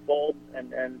draftees into the fold,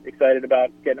 and excited about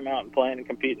getting them out and playing and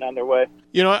competing on their way.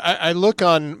 You know, I look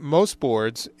on most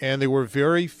boards, and there were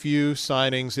very few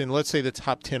signings in, let's say, the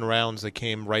top 10 rounds that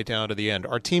came right down to the end.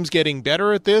 Are teams getting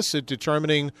better at this, at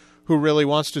determining who really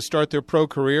wants to start their pro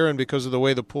career, and because of the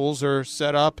way the pools are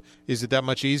set up, is it that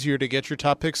much easier to get your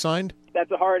top pick signed? That's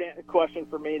a hard question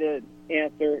for me to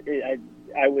answer.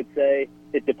 I would say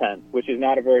it depends, which is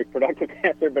not a very productive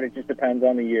answer, but it just depends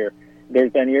on the year.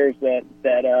 There's been years that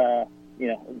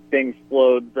things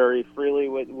flowed very freely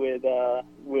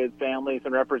with families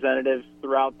and representatives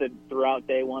throughout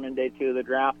day one and day two of the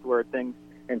draft, where things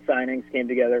and signings came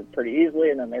together pretty easily,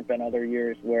 and then there've been other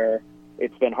years where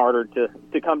it's been harder to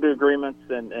come to agreements,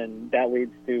 and that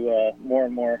leads to more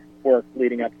and more work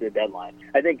leading up to the deadline.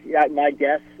 I think my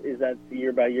guess is that's a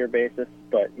year-by-year basis,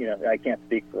 but I can't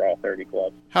speak for all 30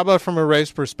 clubs. How about from a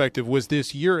Rays perspective? Was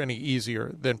this year any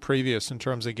easier than previous in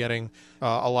terms of getting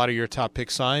a lot of your top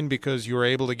picks signed, because you were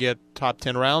able to get top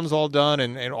 10 rounds all done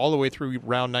and all the way through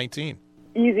round 19?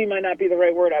 Easy might not be the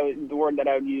right word. The word that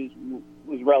I would use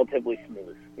was relatively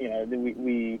smooth.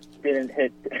 We didn't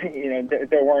hit,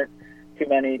 there weren't too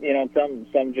many,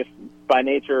 some just by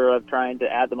nature of trying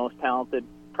to add the most talented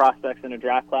prospects in a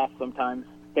draft class, sometimes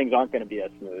things aren't going to be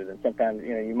as smooth, and sometimes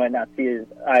you might not see it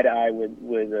eye to eye with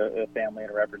a family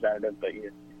and a representative, but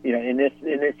in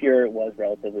this year it was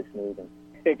relatively smooth, and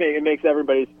it makes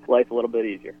everybody's life a little bit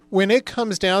easier. When it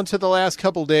comes down to the last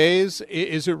couple days,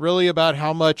 is it really about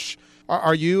how much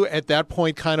are you at that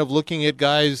point kind of looking at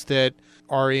guys that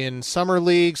are in summer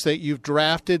leagues that you've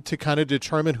drafted to kind of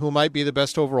determine who might be the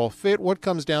best overall fit? What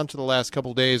comes down to the last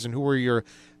couple days, and who are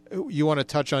you want to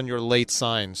touch on your late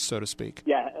signs, so to speak?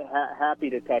 Yeah, happy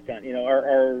to touch on.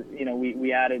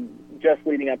 We added, just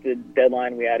leading up to the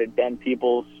deadline, we added Ben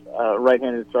Peoples,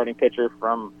 right-handed starting pitcher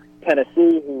from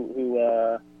Tennessee, who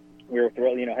we were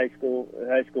thrilled. High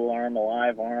school arm, a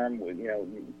live arm, with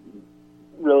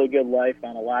really good life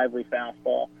on a lively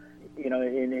fastball.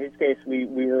 In his case, we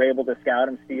were able to scout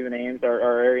him. Stephen Ames, our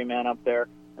area man up there,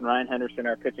 and Ryan Henderson,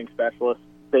 our pitching specialist.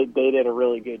 They did a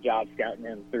really good job scouting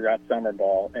him throughout summer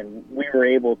ball, and we were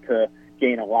able to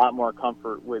gain a lot more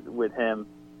comfort with him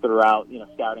throughout,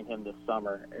 scouting him this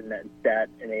summer, and that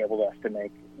enabled us to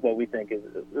make what we think is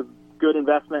a good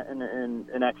investment in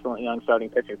an excellent young starting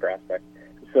pitching prospect.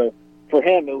 So for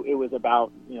him, it was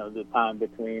about, the time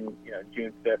between,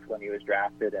 June 5th when he was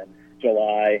drafted and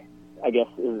July. I guess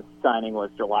his signing was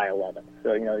July 11th.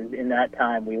 So, in that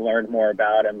time we learned more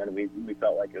about him, and we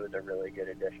felt like it was a really good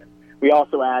addition. We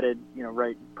also added,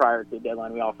 right prior to the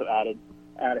deadline, we also added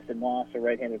Addison Moss, a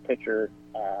right-handed pitcher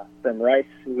from Rice,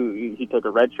 who he took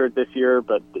a red shirt this year,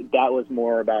 but that was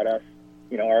more about us,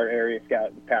 our area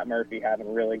scout, Pat Murphy,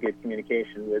 having really good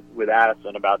communication with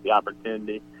Addison about the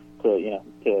opportunity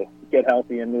to get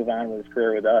healthy and move on with his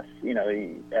career with us,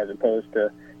 as opposed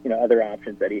to, other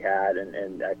options that he had,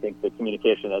 and I think the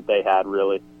communication that they had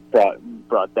really brought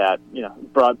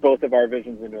both of our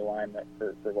visions into alignment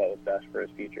for what was best for his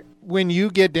future. When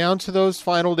you get down to those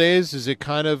final days, is it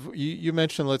kind of, you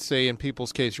mentioned, let's say in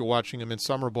people's case, you're watching them in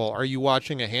summer ball. Are you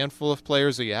watching a handful of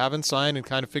players that you haven't signed and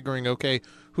kind of figuring, okay,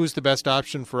 who's the best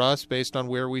option for us based on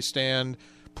where we stand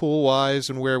pool-wise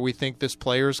and where we think this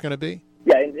player is going to be?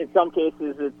 Yeah, in some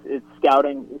cases it's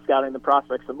scouting the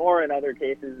prospects some more. In other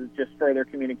cases it's just further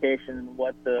communication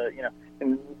and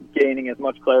and gaining as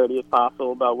much clarity as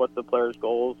possible about what the player's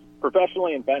goals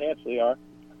professionally and financially are.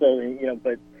 So,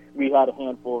 but we had a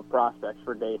handful of prospects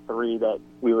for day 3 that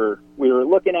we were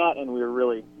looking at, and we were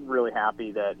really, really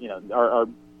happy that, our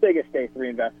biggest day 3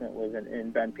 investment was in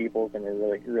Ben Peoples, and we're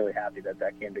really, really happy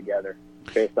that came together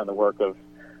based on the work of,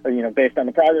 based on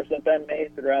the progress that Ben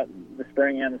made throughout the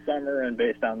spring and the summer, and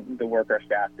based on the work our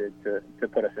staff did to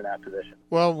put us in that position.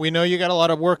 Well, we know you got a lot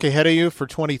of work ahead of you for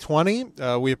 2020.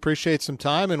 We appreciate some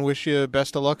time and wish you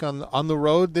best of luck on the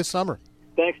road this summer.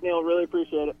 Thanks, Neil. Really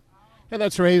appreciate it. And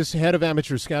that's Rays head of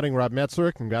amateur scouting, Rob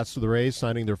Metzler. Congrats to the Rays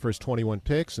signing their first 21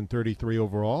 picks and 33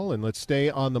 overall. And let's stay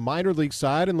on the minor league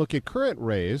side and look at current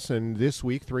Rays. And this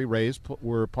week, 3 Rays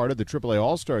were part of the AAA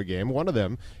All-Star Game. One of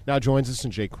them now joins us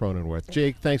in Jake Cronenworth.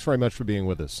 Jake, thanks very much for being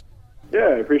with us. Yeah,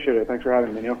 I appreciate it. Thanks for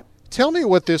having me, Neil. Tell me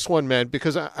what this one meant,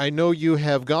 because I know you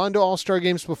have gone to All-Star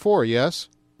Games before, yes?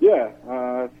 Yeah,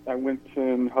 I went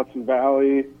in Hudson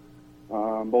Valley,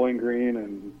 Bowling Green,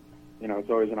 and, it's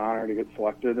always an honor to get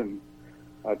selected, and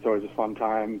it's always a fun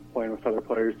time playing with other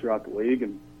players throughout the league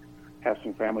and have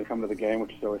some family come to the game,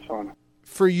 which is always fun.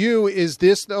 For you, is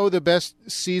this, though, the best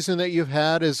season that you've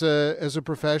had as a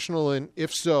professional? And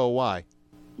if so, why?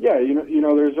 Yeah, you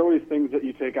know, there's always things that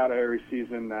you take out of every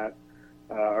season that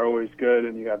are always good,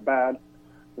 and you got bad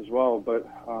as well. But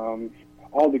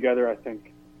altogether, I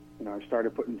think, you know, I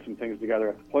started putting some things together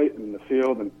at the plate and in the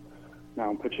field, and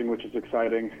now I'm pitching, which is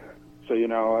exciting. So, you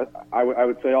know, I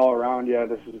would say all around, yeah,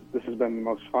 this has been the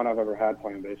most fun I've ever had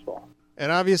playing baseball.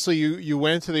 And obviously, you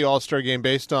went to the All-Star game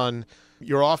based on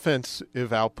your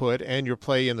offensive output and your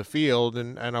play in the field,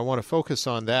 and I want to focus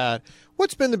on that.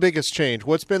 What's been the biggest change?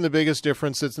 What's been the biggest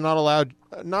difference that's not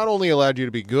only allowed you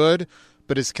to be good,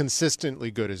 but as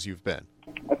consistently good as you've been?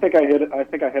 I think I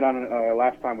hit on it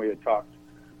last time we had talked.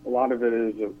 A lot of it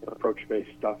is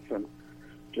approach-based stuff and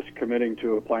just committing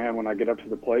to a plan when I get up to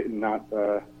the plate and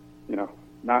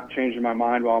not changing my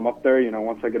mind while I'm up there. You know,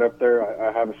 once I get up there,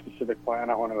 I have a specific plan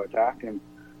I want to attack and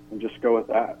just go with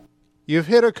that. You've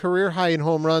hit a career high in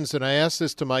home runs, and I asked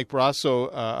this to Mike Brasso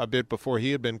a bit before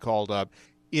he had been called up.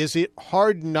 Is it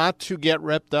hard not to get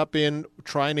repped up in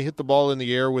trying to hit the ball in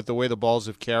the air with the way the balls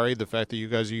have carried, the fact that you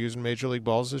guys are using Major League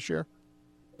balls this year?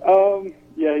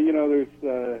 Yeah, you know,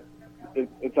 there's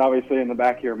it's obviously in the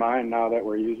back of your mind now that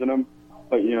we're using them.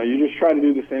 But, you know, you just try to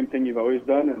do the same thing you've always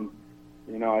done. And,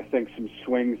 you know, I think some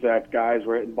swings that guys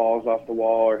were hitting balls off the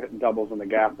wall or hitting doubles in the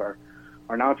gap are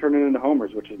now turning into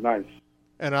homers, which is nice.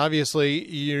 And obviously,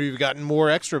 you've gotten more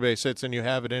extra base hits than you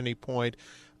have at any point.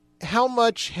 How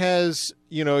much has,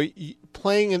 you know,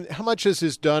 how much has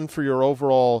this done for your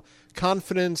overall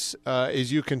confidence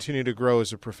as you continue to grow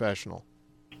as a professional?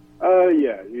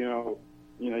 Yeah, you know,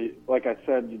 like I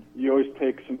said, you always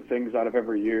take some things out of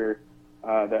every year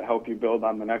that help you build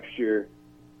on the next year,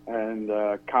 and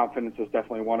confidence is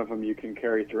definitely one of them you can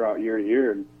carry throughout year to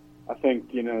year. And I think,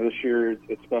 you know, this year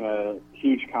it's been a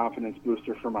huge confidence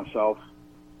booster for myself,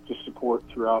 just support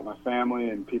throughout my family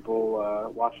and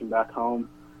people watching back home.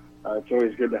 It's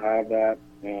always good to have that,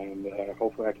 and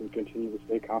hopefully I can continue to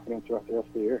stay confident throughout the rest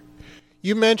of the year.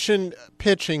 You mentioned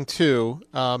pitching, too.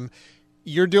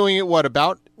 You're doing it,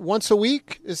 about once a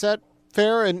week? Is that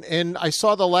fair? And I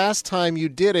saw the last time you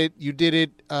did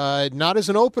it not as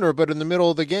an opener, but in the middle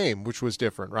of the game, which was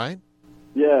different, right?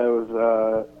 Yeah, it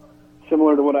was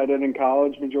similar to what I did in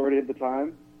college majority of the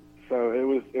time. So it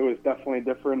was definitely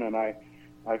different, and I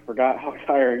forgot how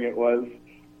tiring it was,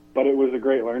 but it was a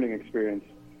great learning experience.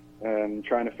 And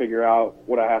trying to figure out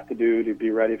what I have to do to be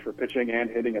ready for pitching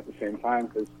and hitting at the same time,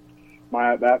 because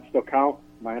my at-bats still count,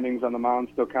 my innings on the mound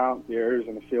still count, the errors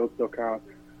in the field still count.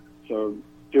 So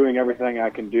doing everything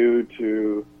I can do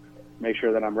to make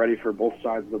sure that I'm ready for both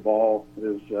sides of the ball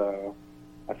is,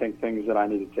 I think, things that I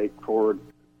need to take forward.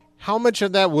 How much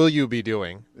of that will you be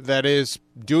doing? That is,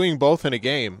 doing both in a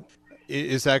game.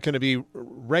 Is that going to be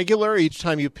regular each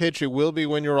time you pitch? It will be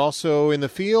when you're also in the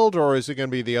field, or is it going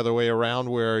to be the other way around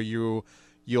where you'll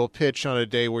pitch on a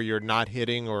day where you're not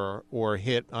hitting or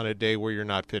hit on a day where you're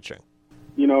not pitching?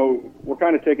 You know, we're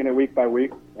kind of taking it week by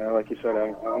week. Like you said,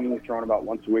 I'm only throwing about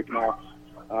once a week now.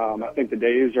 I think the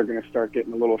days are going to start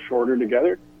getting a little shorter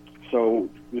together. So,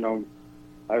 you know,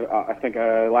 I think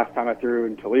last time I threw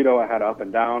in Toledo, I had up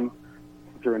and down,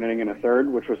 threw an inning and a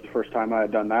third, which was the first time I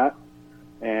had done that.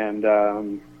 And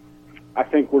I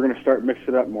think we're going to start mixing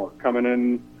it up more, coming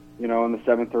in, you know, in the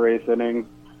 7th or 8th inning,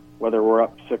 whether we're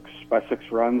up 6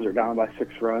 runs or down by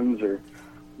 6 runs, or,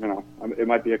 you know, it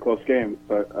might be a close game.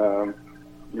 But,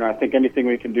 you know, I think anything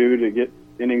we can do to get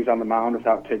innings on the mound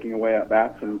without taking away at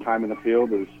bats and time in the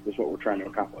field is what we're trying to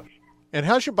accomplish. And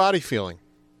how's your body feeling?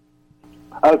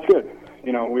 It's good.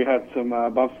 You know, we had some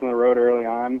bumps in the road early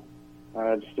on,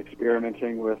 just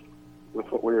experimenting with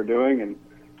what we were doing, and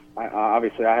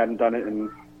obviously I hadn't done it in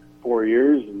 4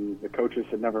 years, and the coaches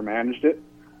had never managed it.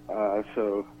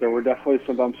 So there were definitely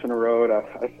some bumps in the road.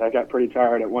 I got pretty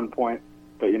tired at one point,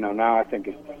 but, you know, now I think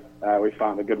we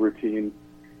found a good routine,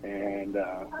 and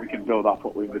we can build off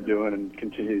what we've been doing and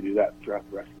continue to do that throughout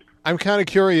the rest of the year. I'm kind of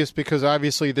curious because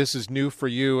obviously this is new for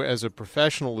you as a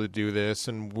professional to do this,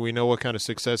 and we know what kind of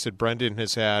success that Brendan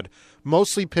has had,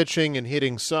 mostly pitching and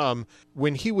hitting some.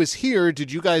 When he was here,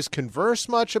 did you guys converse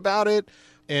much about it?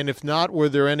 And if not, were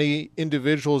there any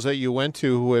individuals that you went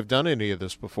to who have done any of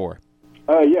this before?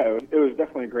 Yeah, it was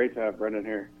definitely great to have Brendan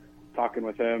here, talking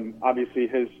with him. Obviously,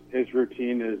 his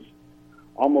routine is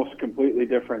almost completely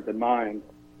different than mine,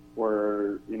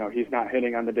 where, you know, he's not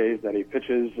hitting on the days that he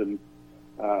pitches, and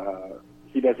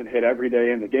he doesn't hit every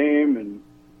day in the game, and,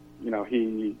 you know,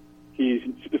 he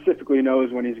specifically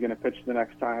knows when he's going to pitch the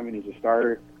next time, and he's a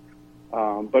starter.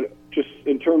 But just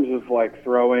in terms of, like,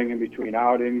 throwing in between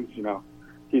outings, you know,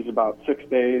 he's about 6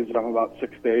 days, and I'm about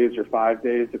 6 days or 5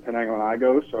 days, depending on when I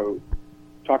go. So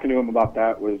talking to him about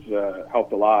that was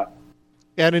helped a lot.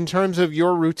 And in terms of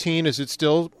your routine, is it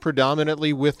still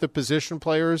predominantly with the position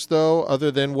players, though, other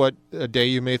than what a day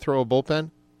you may throw a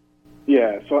bullpen?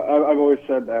 Yeah, so I've always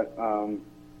said that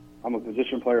I'm a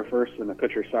position player first and a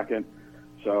pitcher second.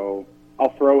 So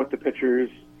I'll throw with the pitchers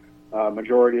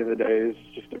majority of the days,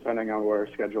 just depending on what our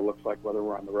schedule looks like, whether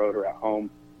we're on the road or at home.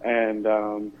 And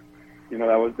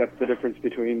that's the difference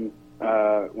between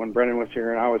when Brendan was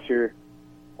here and I was here.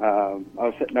 I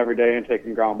was hitting every day and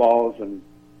taking ground balls, and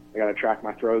I got to track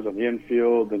my throws on the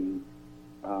infield and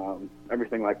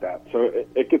everything like that. So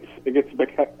it gets a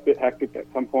bit hectic at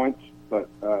some points, but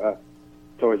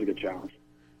it's always a good challenge.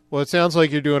 Well, it sounds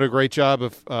like you're doing a great job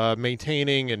of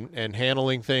maintaining and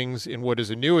handling things in what is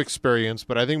a new experience,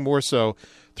 but I think more so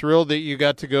thrilled that you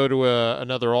got to go to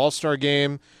another All-Star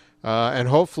game, and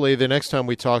hopefully the next time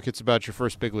we talk, it's about your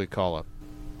first big league call-up.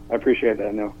 I appreciate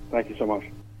that, Neil. Thank you so much.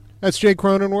 That's Jake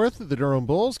Cronenworth of the Durham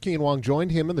Bulls. Keen Wong joined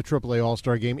him in the AAA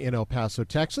All-Star game in El Paso,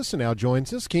 Texas, and now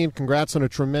joins us. Keen, congrats on a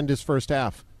tremendous first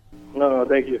half. No,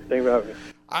 thank you. Thank you for having me.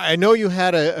 I know you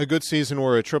had a good season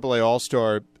or a AAA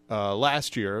All-Star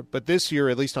last year, but this year,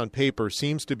 at least on paper,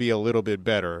 seems to be a little bit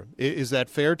better. Is that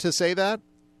fair to say that?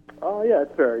 Yeah,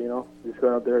 it's fair. Just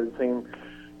going out there the same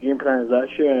game plan as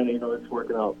last year, and it's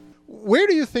working out. Where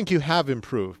do you think you have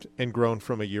improved and grown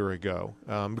from a year ago?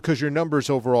 Because your numbers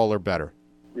overall are better.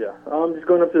 Yeah, just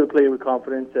going up to the plate with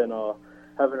confidence and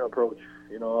having an approach.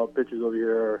 Our pitchers over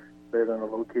here, they're going to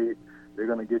locate. They're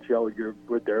going to get you out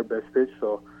with their best pitch.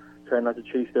 So try not to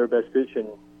chase their best pitch and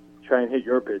try and hit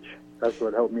your pitch. That's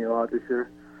what helped me a lot this year.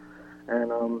 And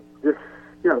like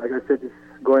I said, just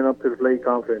going up to the plate,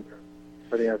 confidence.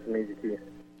 I think that's the major key.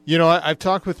 I've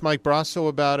talked with Mike Brasso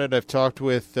about it. I've talked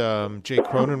with Jake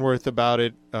Cronenworth about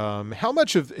it. How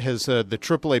much has the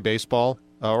AAA baseball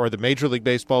or the Major League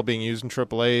Baseball being used in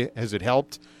AAA, has it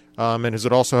helped? And has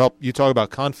it also helped, you talk about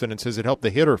confidence, has it helped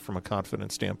the hitter from a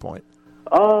confidence standpoint?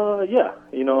 Yeah.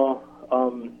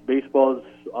 Baseball's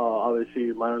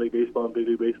obviously minor league baseball and big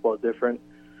league baseball is different.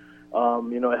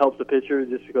 It helps the pitcher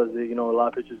just because, a lot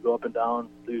of pitchers go up and down,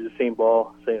 they use the same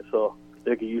ball, so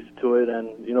they get used to it.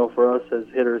 And, for us as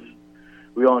hitters,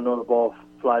 we all know the ball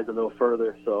flies a little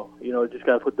further. So, just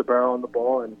got to put the barrel on the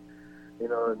ball and,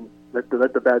 and let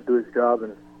the bat do its job.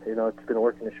 And, it's been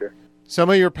working this year. Some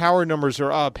of your power numbers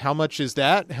are up. How much is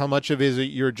that? How much of it is it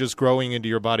you're just growing into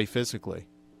your body physically?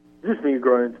 Just me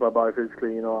growing into my body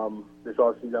physically. This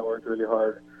offseason I worked really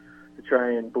hard to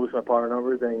try and boost my power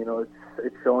numbers, and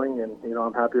it's showing, and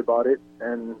I'm happy about it.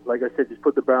 And like I said, just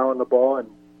put the barrel on the ball and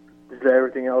just let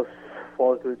everything else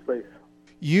fall into its place.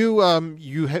 You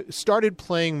started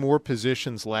playing more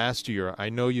positions last year. I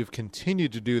know you've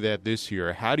continued to do that this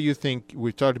year. How do you think,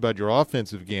 we've talked about your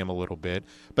offensive game a little bit,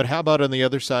 but how about on the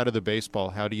other side of the baseball?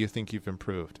 How do you think you've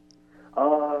improved?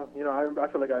 I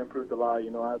feel like I improved a lot.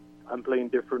 I'm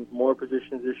playing more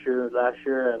positions this year than last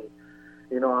year, and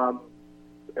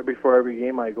before every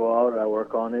game I go out and I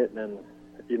work on it, and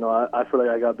I feel like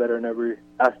I got better in every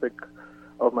aspect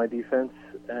of my defense,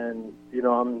 and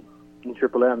I'm in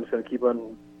AAA. I'm just going to keep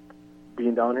on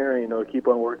being down here, keep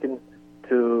on working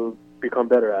to become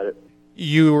better at it.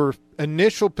 Your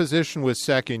initial position was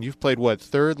second. You've played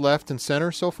third, left, and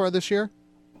center so far this year?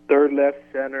 Third, left,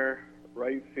 center,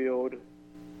 right field,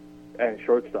 and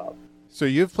shortstop. So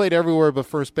you've played everywhere but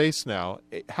first base now.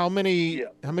 How many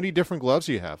different gloves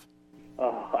do you have?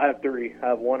 I have 3. I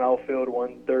have 1 outfield,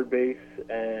 1 third base,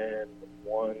 and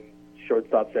 1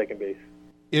 shortstop, second base.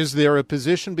 Is there a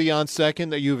position beyond second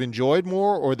that you've enjoyed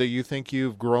more, or that you think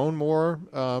you've grown more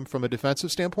from a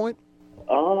defensive standpoint?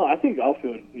 I think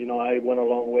outfield. I went a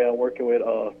long way. I'm working with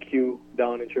Q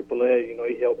down in AAA.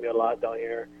 He helped me a lot down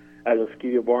here as a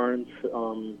Skeeter Barnes.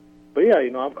 But yeah,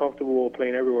 I'm comfortable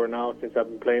playing everywhere now since I've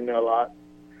been playing there a lot.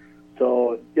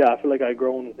 So yeah, I feel like I've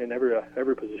grown in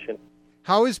every position.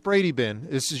 How has Brady been?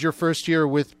 This is your first year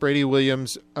with Brady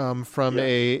Williams from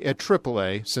a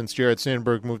AAA since Jared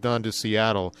Sandberg moved on to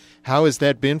Seattle. How has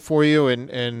that been for you,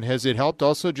 and has it helped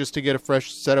also just to get a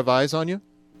fresh set of eyes on you?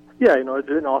 Yeah, it's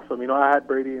been awesome. I had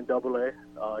Brady in AA.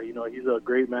 He's a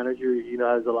great manager. He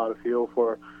has a lot of feel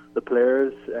for the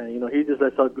players, and he just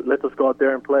lets us go out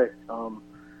there and play.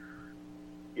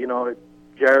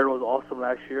 Jared was awesome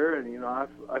last year, and I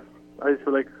just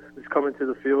feel like just coming to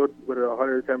the field with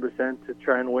 110% to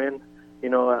try and win.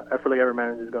 I feel like every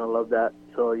manager is going to love that.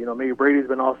 So maybe Brady's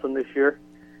been awesome this year,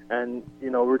 and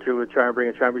we're going to try and bring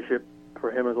a championship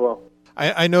for him as well.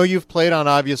 I know you've played on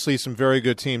obviously some very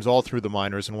good teams all through the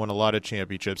minors and won a lot of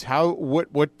championships.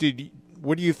 What do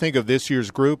you think of this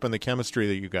year's group and the chemistry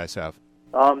that you guys have?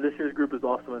 This year's group is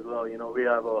awesome as well. We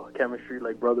have a chemistry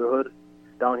like brotherhood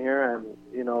down here, and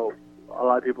a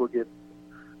lot of people get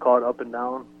caught up and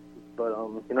down. But,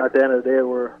 at the end of the day,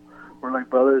 we're like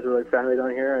brothers, we're like family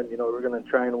down here, and, we're going to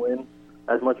try and win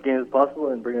as much games as possible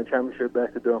and bring a championship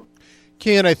back to Durham.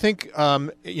 Ken, I think,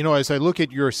 as I look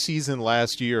at your season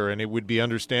last year, and it would be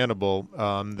understandable,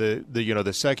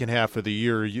 the second half of the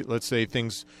year, let's say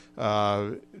things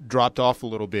dropped off a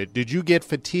little bit. Did you get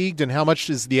fatigued, and how much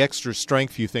is the extra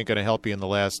strength you think going to help you in the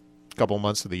last couple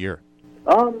months of the year?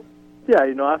 Yeah,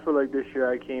 I feel like this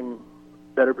year I came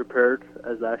better prepared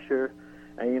as last year,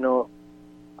 and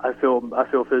I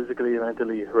feel physically and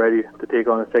mentally ready to take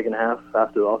on the second half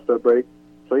after the All-Star break.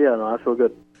 So yeah, I feel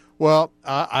good. Well,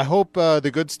 I hope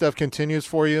the good stuff continues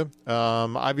for you.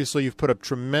 Obviously, you've put up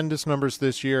tremendous numbers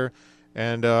this year,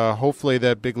 and hopefully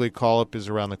that big league call-up is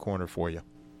around the corner for you.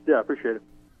 Yeah, I appreciate it.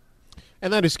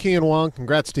 And that is Kian Wong.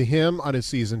 Congrats to him on his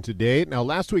season to date. Now,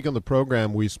 last week on the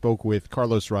program, we spoke with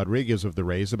Carlos Rodriguez of the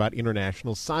Rays about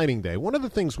International Signing Day. One of the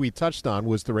things we touched on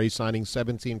was the Rays signing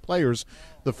 17 players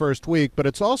the first week, but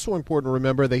it's also important to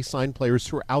remember they signed players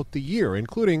throughout the year,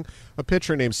 including a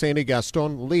pitcher named Sandy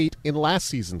Gaston late in last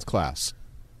season's class.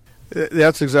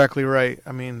 That's exactly right.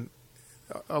 I mean,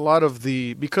 a lot of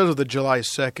because of the July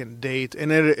 2nd date,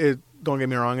 and it don't get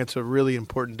me wrong, it's a really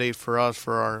important date for us,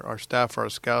 for our staff, for our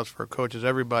scouts, for our coaches,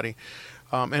 everybody,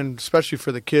 and especially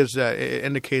for the kids. That it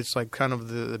indicates like kind of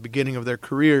the beginning of their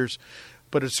careers.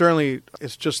 But it's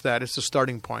just that. It's a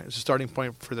starting point. It's a starting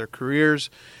point for their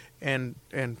careers, and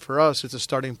for us, it's a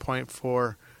starting point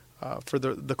for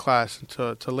the class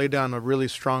to lay down a really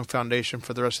strong foundation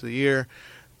for the rest of the year.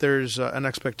 There's an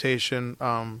expectation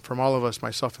from all of us,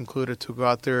 myself included, to go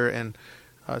out there and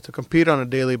to compete on a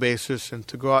daily basis and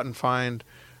to go out and find,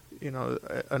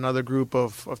 another group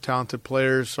of talented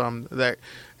players that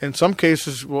in some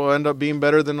cases will end up being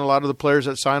better than a lot of the players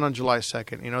that sign on July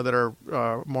 2nd, that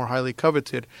are more highly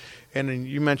coveted. And then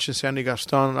you mentioned Sandy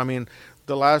Gaston. I mean,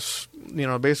 the last,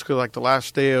 basically like the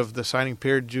last day of the signing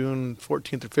period, June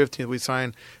 14th or 15th, we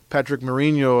signed Patrick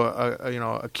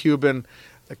Mourinho, a Cuban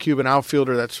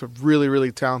outfielder that's a really,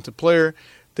 really talented player.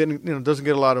 Doesn't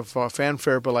get a lot of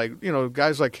fanfare, but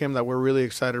guys like him that we're really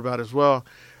excited about as well.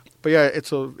 But yeah,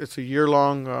 it's a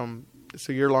year-long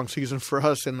season for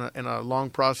us in a long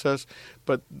process.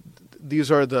 But these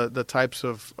are the types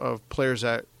of players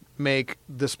that make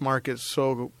this market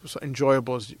so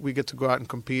enjoyable as we get to go out and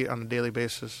compete on a daily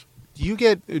basis.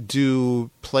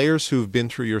 Do players who've been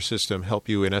through your system help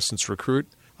you in essence recruit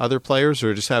other players,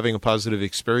 or just having a positive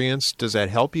experience? Does that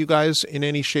help you guys in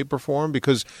any shape or form?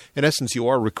 Because in essence, you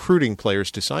are recruiting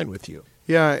players to sign with you.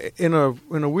 Yeah, in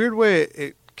a weird way,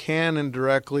 it can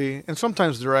indirectly and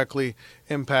sometimes directly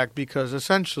impact, because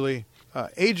essentially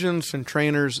agents and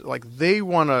trainers, like, they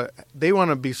want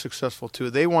to be successful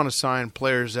too. They want to sign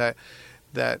players that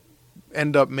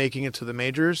end up making it to the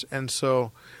majors. And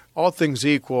so, all things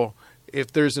equal,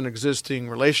 if there's an existing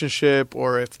relationship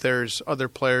or if there's other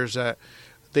players that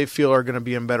they feel are going to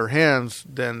be in better hands,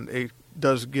 then it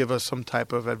does give us some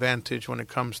type of advantage when it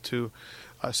comes to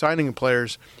signing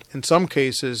players. In some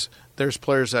cases, there's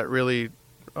players that really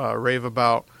rave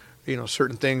about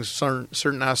certain things,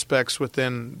 certain aspects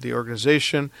within the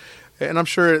organization, and I'm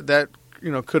sure that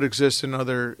could exist in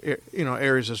other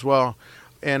areas as well.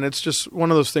 And it's just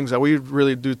one of those things that we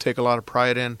really do take a lot of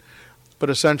pride in. But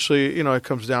essentially, it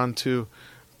comes down to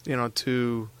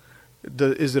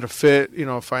is it a fit,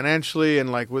 financially,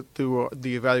 and like through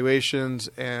the evaluations,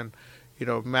 and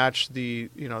match the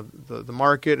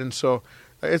market. And so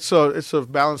it's a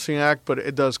balancing act, but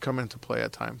it does come into play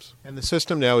at times. And the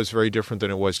system now is very different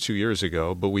than it was 2 years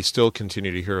ago, but we still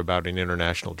continue to hear about an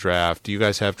international draft. Do you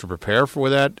guys have to prepare for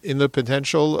that in the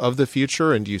potential of the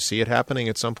future, and do you see it happening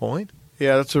at some point?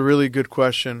 Yeah, that's a really good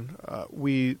question.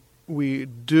 We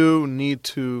do need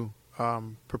to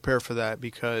prepare for that,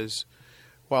 because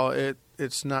while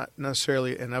it's not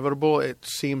necessarily inevitable, it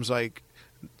seems like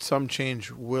some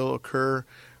change will occur.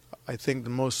 I think the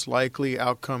most likely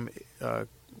outcome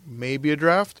may be a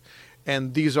draft,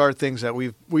 and these are things that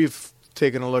we've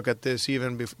taken a look at this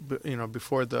even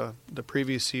before the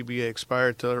previous CBA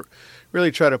expired, to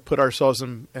really try to put ourselves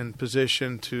in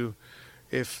position to,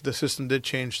 if the system did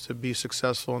change, to be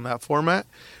successful in that format,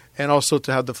 and also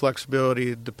to have the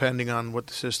flexibility depending on what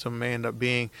the system may end up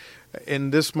being.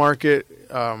 In this market,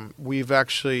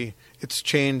 it's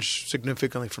changed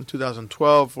significantly from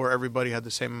 2012, where everybody had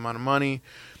the same amount of money,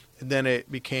 and then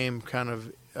it became kind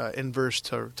of inverse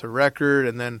to record,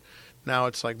 and then now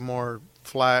it's like more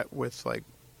flat with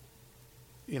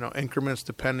increments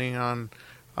depending on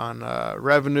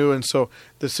revenue, and so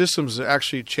the systems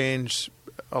actually changed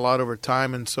a lot over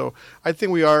time, and so I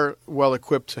think we are well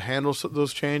equipped to handle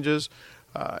those changes,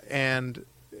 and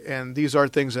and these are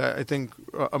things that I think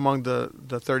among the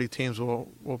 30 teams we'll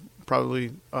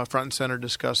probably front and center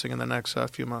discussing in the next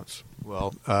few months.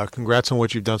 Well, congrats on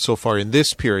what you've done so far in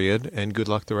this period, and good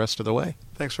luck the rest of the way.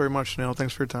 Thanks very much, Neil.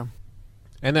 Thanks for your time.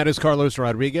 And that is Carlos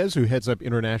Rodriguez, who heads up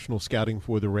international scouting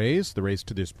for the Rays. The Rays,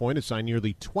 to this point, have signed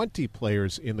nearly 20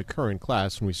 players in the current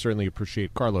class, and we certainly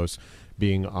appreciate Carlos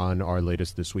being on our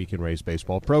latest This Week in Rays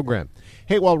baseball program.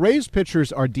 Hey, while Rays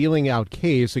pitchers are dealing out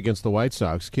Ks against the White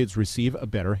Sox, kids receive a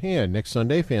better hand. Next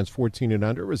Sunday, fans 14 and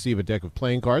under receive a deck of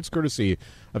playing cards courtesy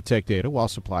of Tech Data while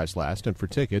supplies last. And for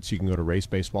tickets, you can go to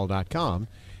raysbaseball.com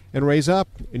and raise up.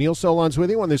 Neil Solondz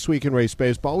with you on This Week in Rays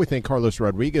Baseball. We thank Carlos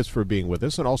Rodriguez for being with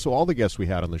us, and also all the guests we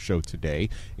had on the show today,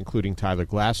 including Tyler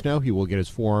Glasnow. He will get his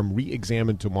forearm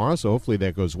re-examined tomorrow, so hopefully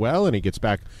that goes well, and he gets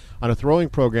back on a throwing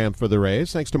program for the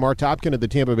Rays. Thanks to Mark Topkin of the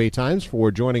Tampa Bay Times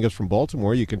for joining us from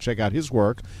Baltimore. You can check out his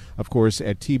work, of course,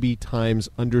 at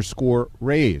TBTimes_Rays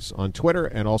on Twitter,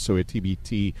 and also at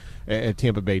TBT at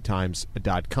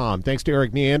TampaBayTimes.com. Thanks to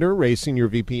Eric Neander, Rays Senior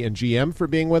VP and GM, for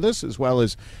being with us, as well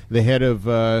as the head of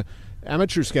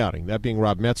amateur scouting, that being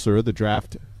Rob Metzler. The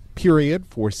draft period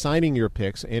for signing your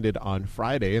picks ended on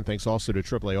Friday, and thanks also to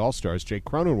AAA All-Stars Jake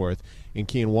Cronenworth and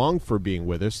Kian Wong for being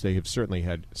with us. They have certainly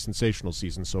had sensational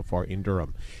seasons so far in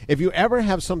Durham. If you ever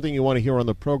have something you want to hear on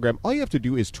the program, all you have to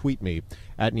do is tweet me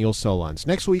at Neil Solondz.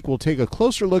 Next week, we'll take a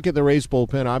closer look at the Rays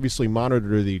bullpen, obviously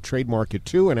monitor the trade market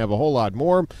too, and have a whole lot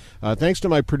more. Thanks to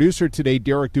my producer today,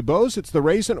 Derek Dubose. It's the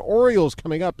Rays and Orioles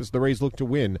coming up as the Rays look to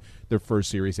win their first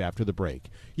series after the break.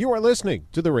 You are listening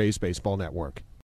to the Rays Baseball Network.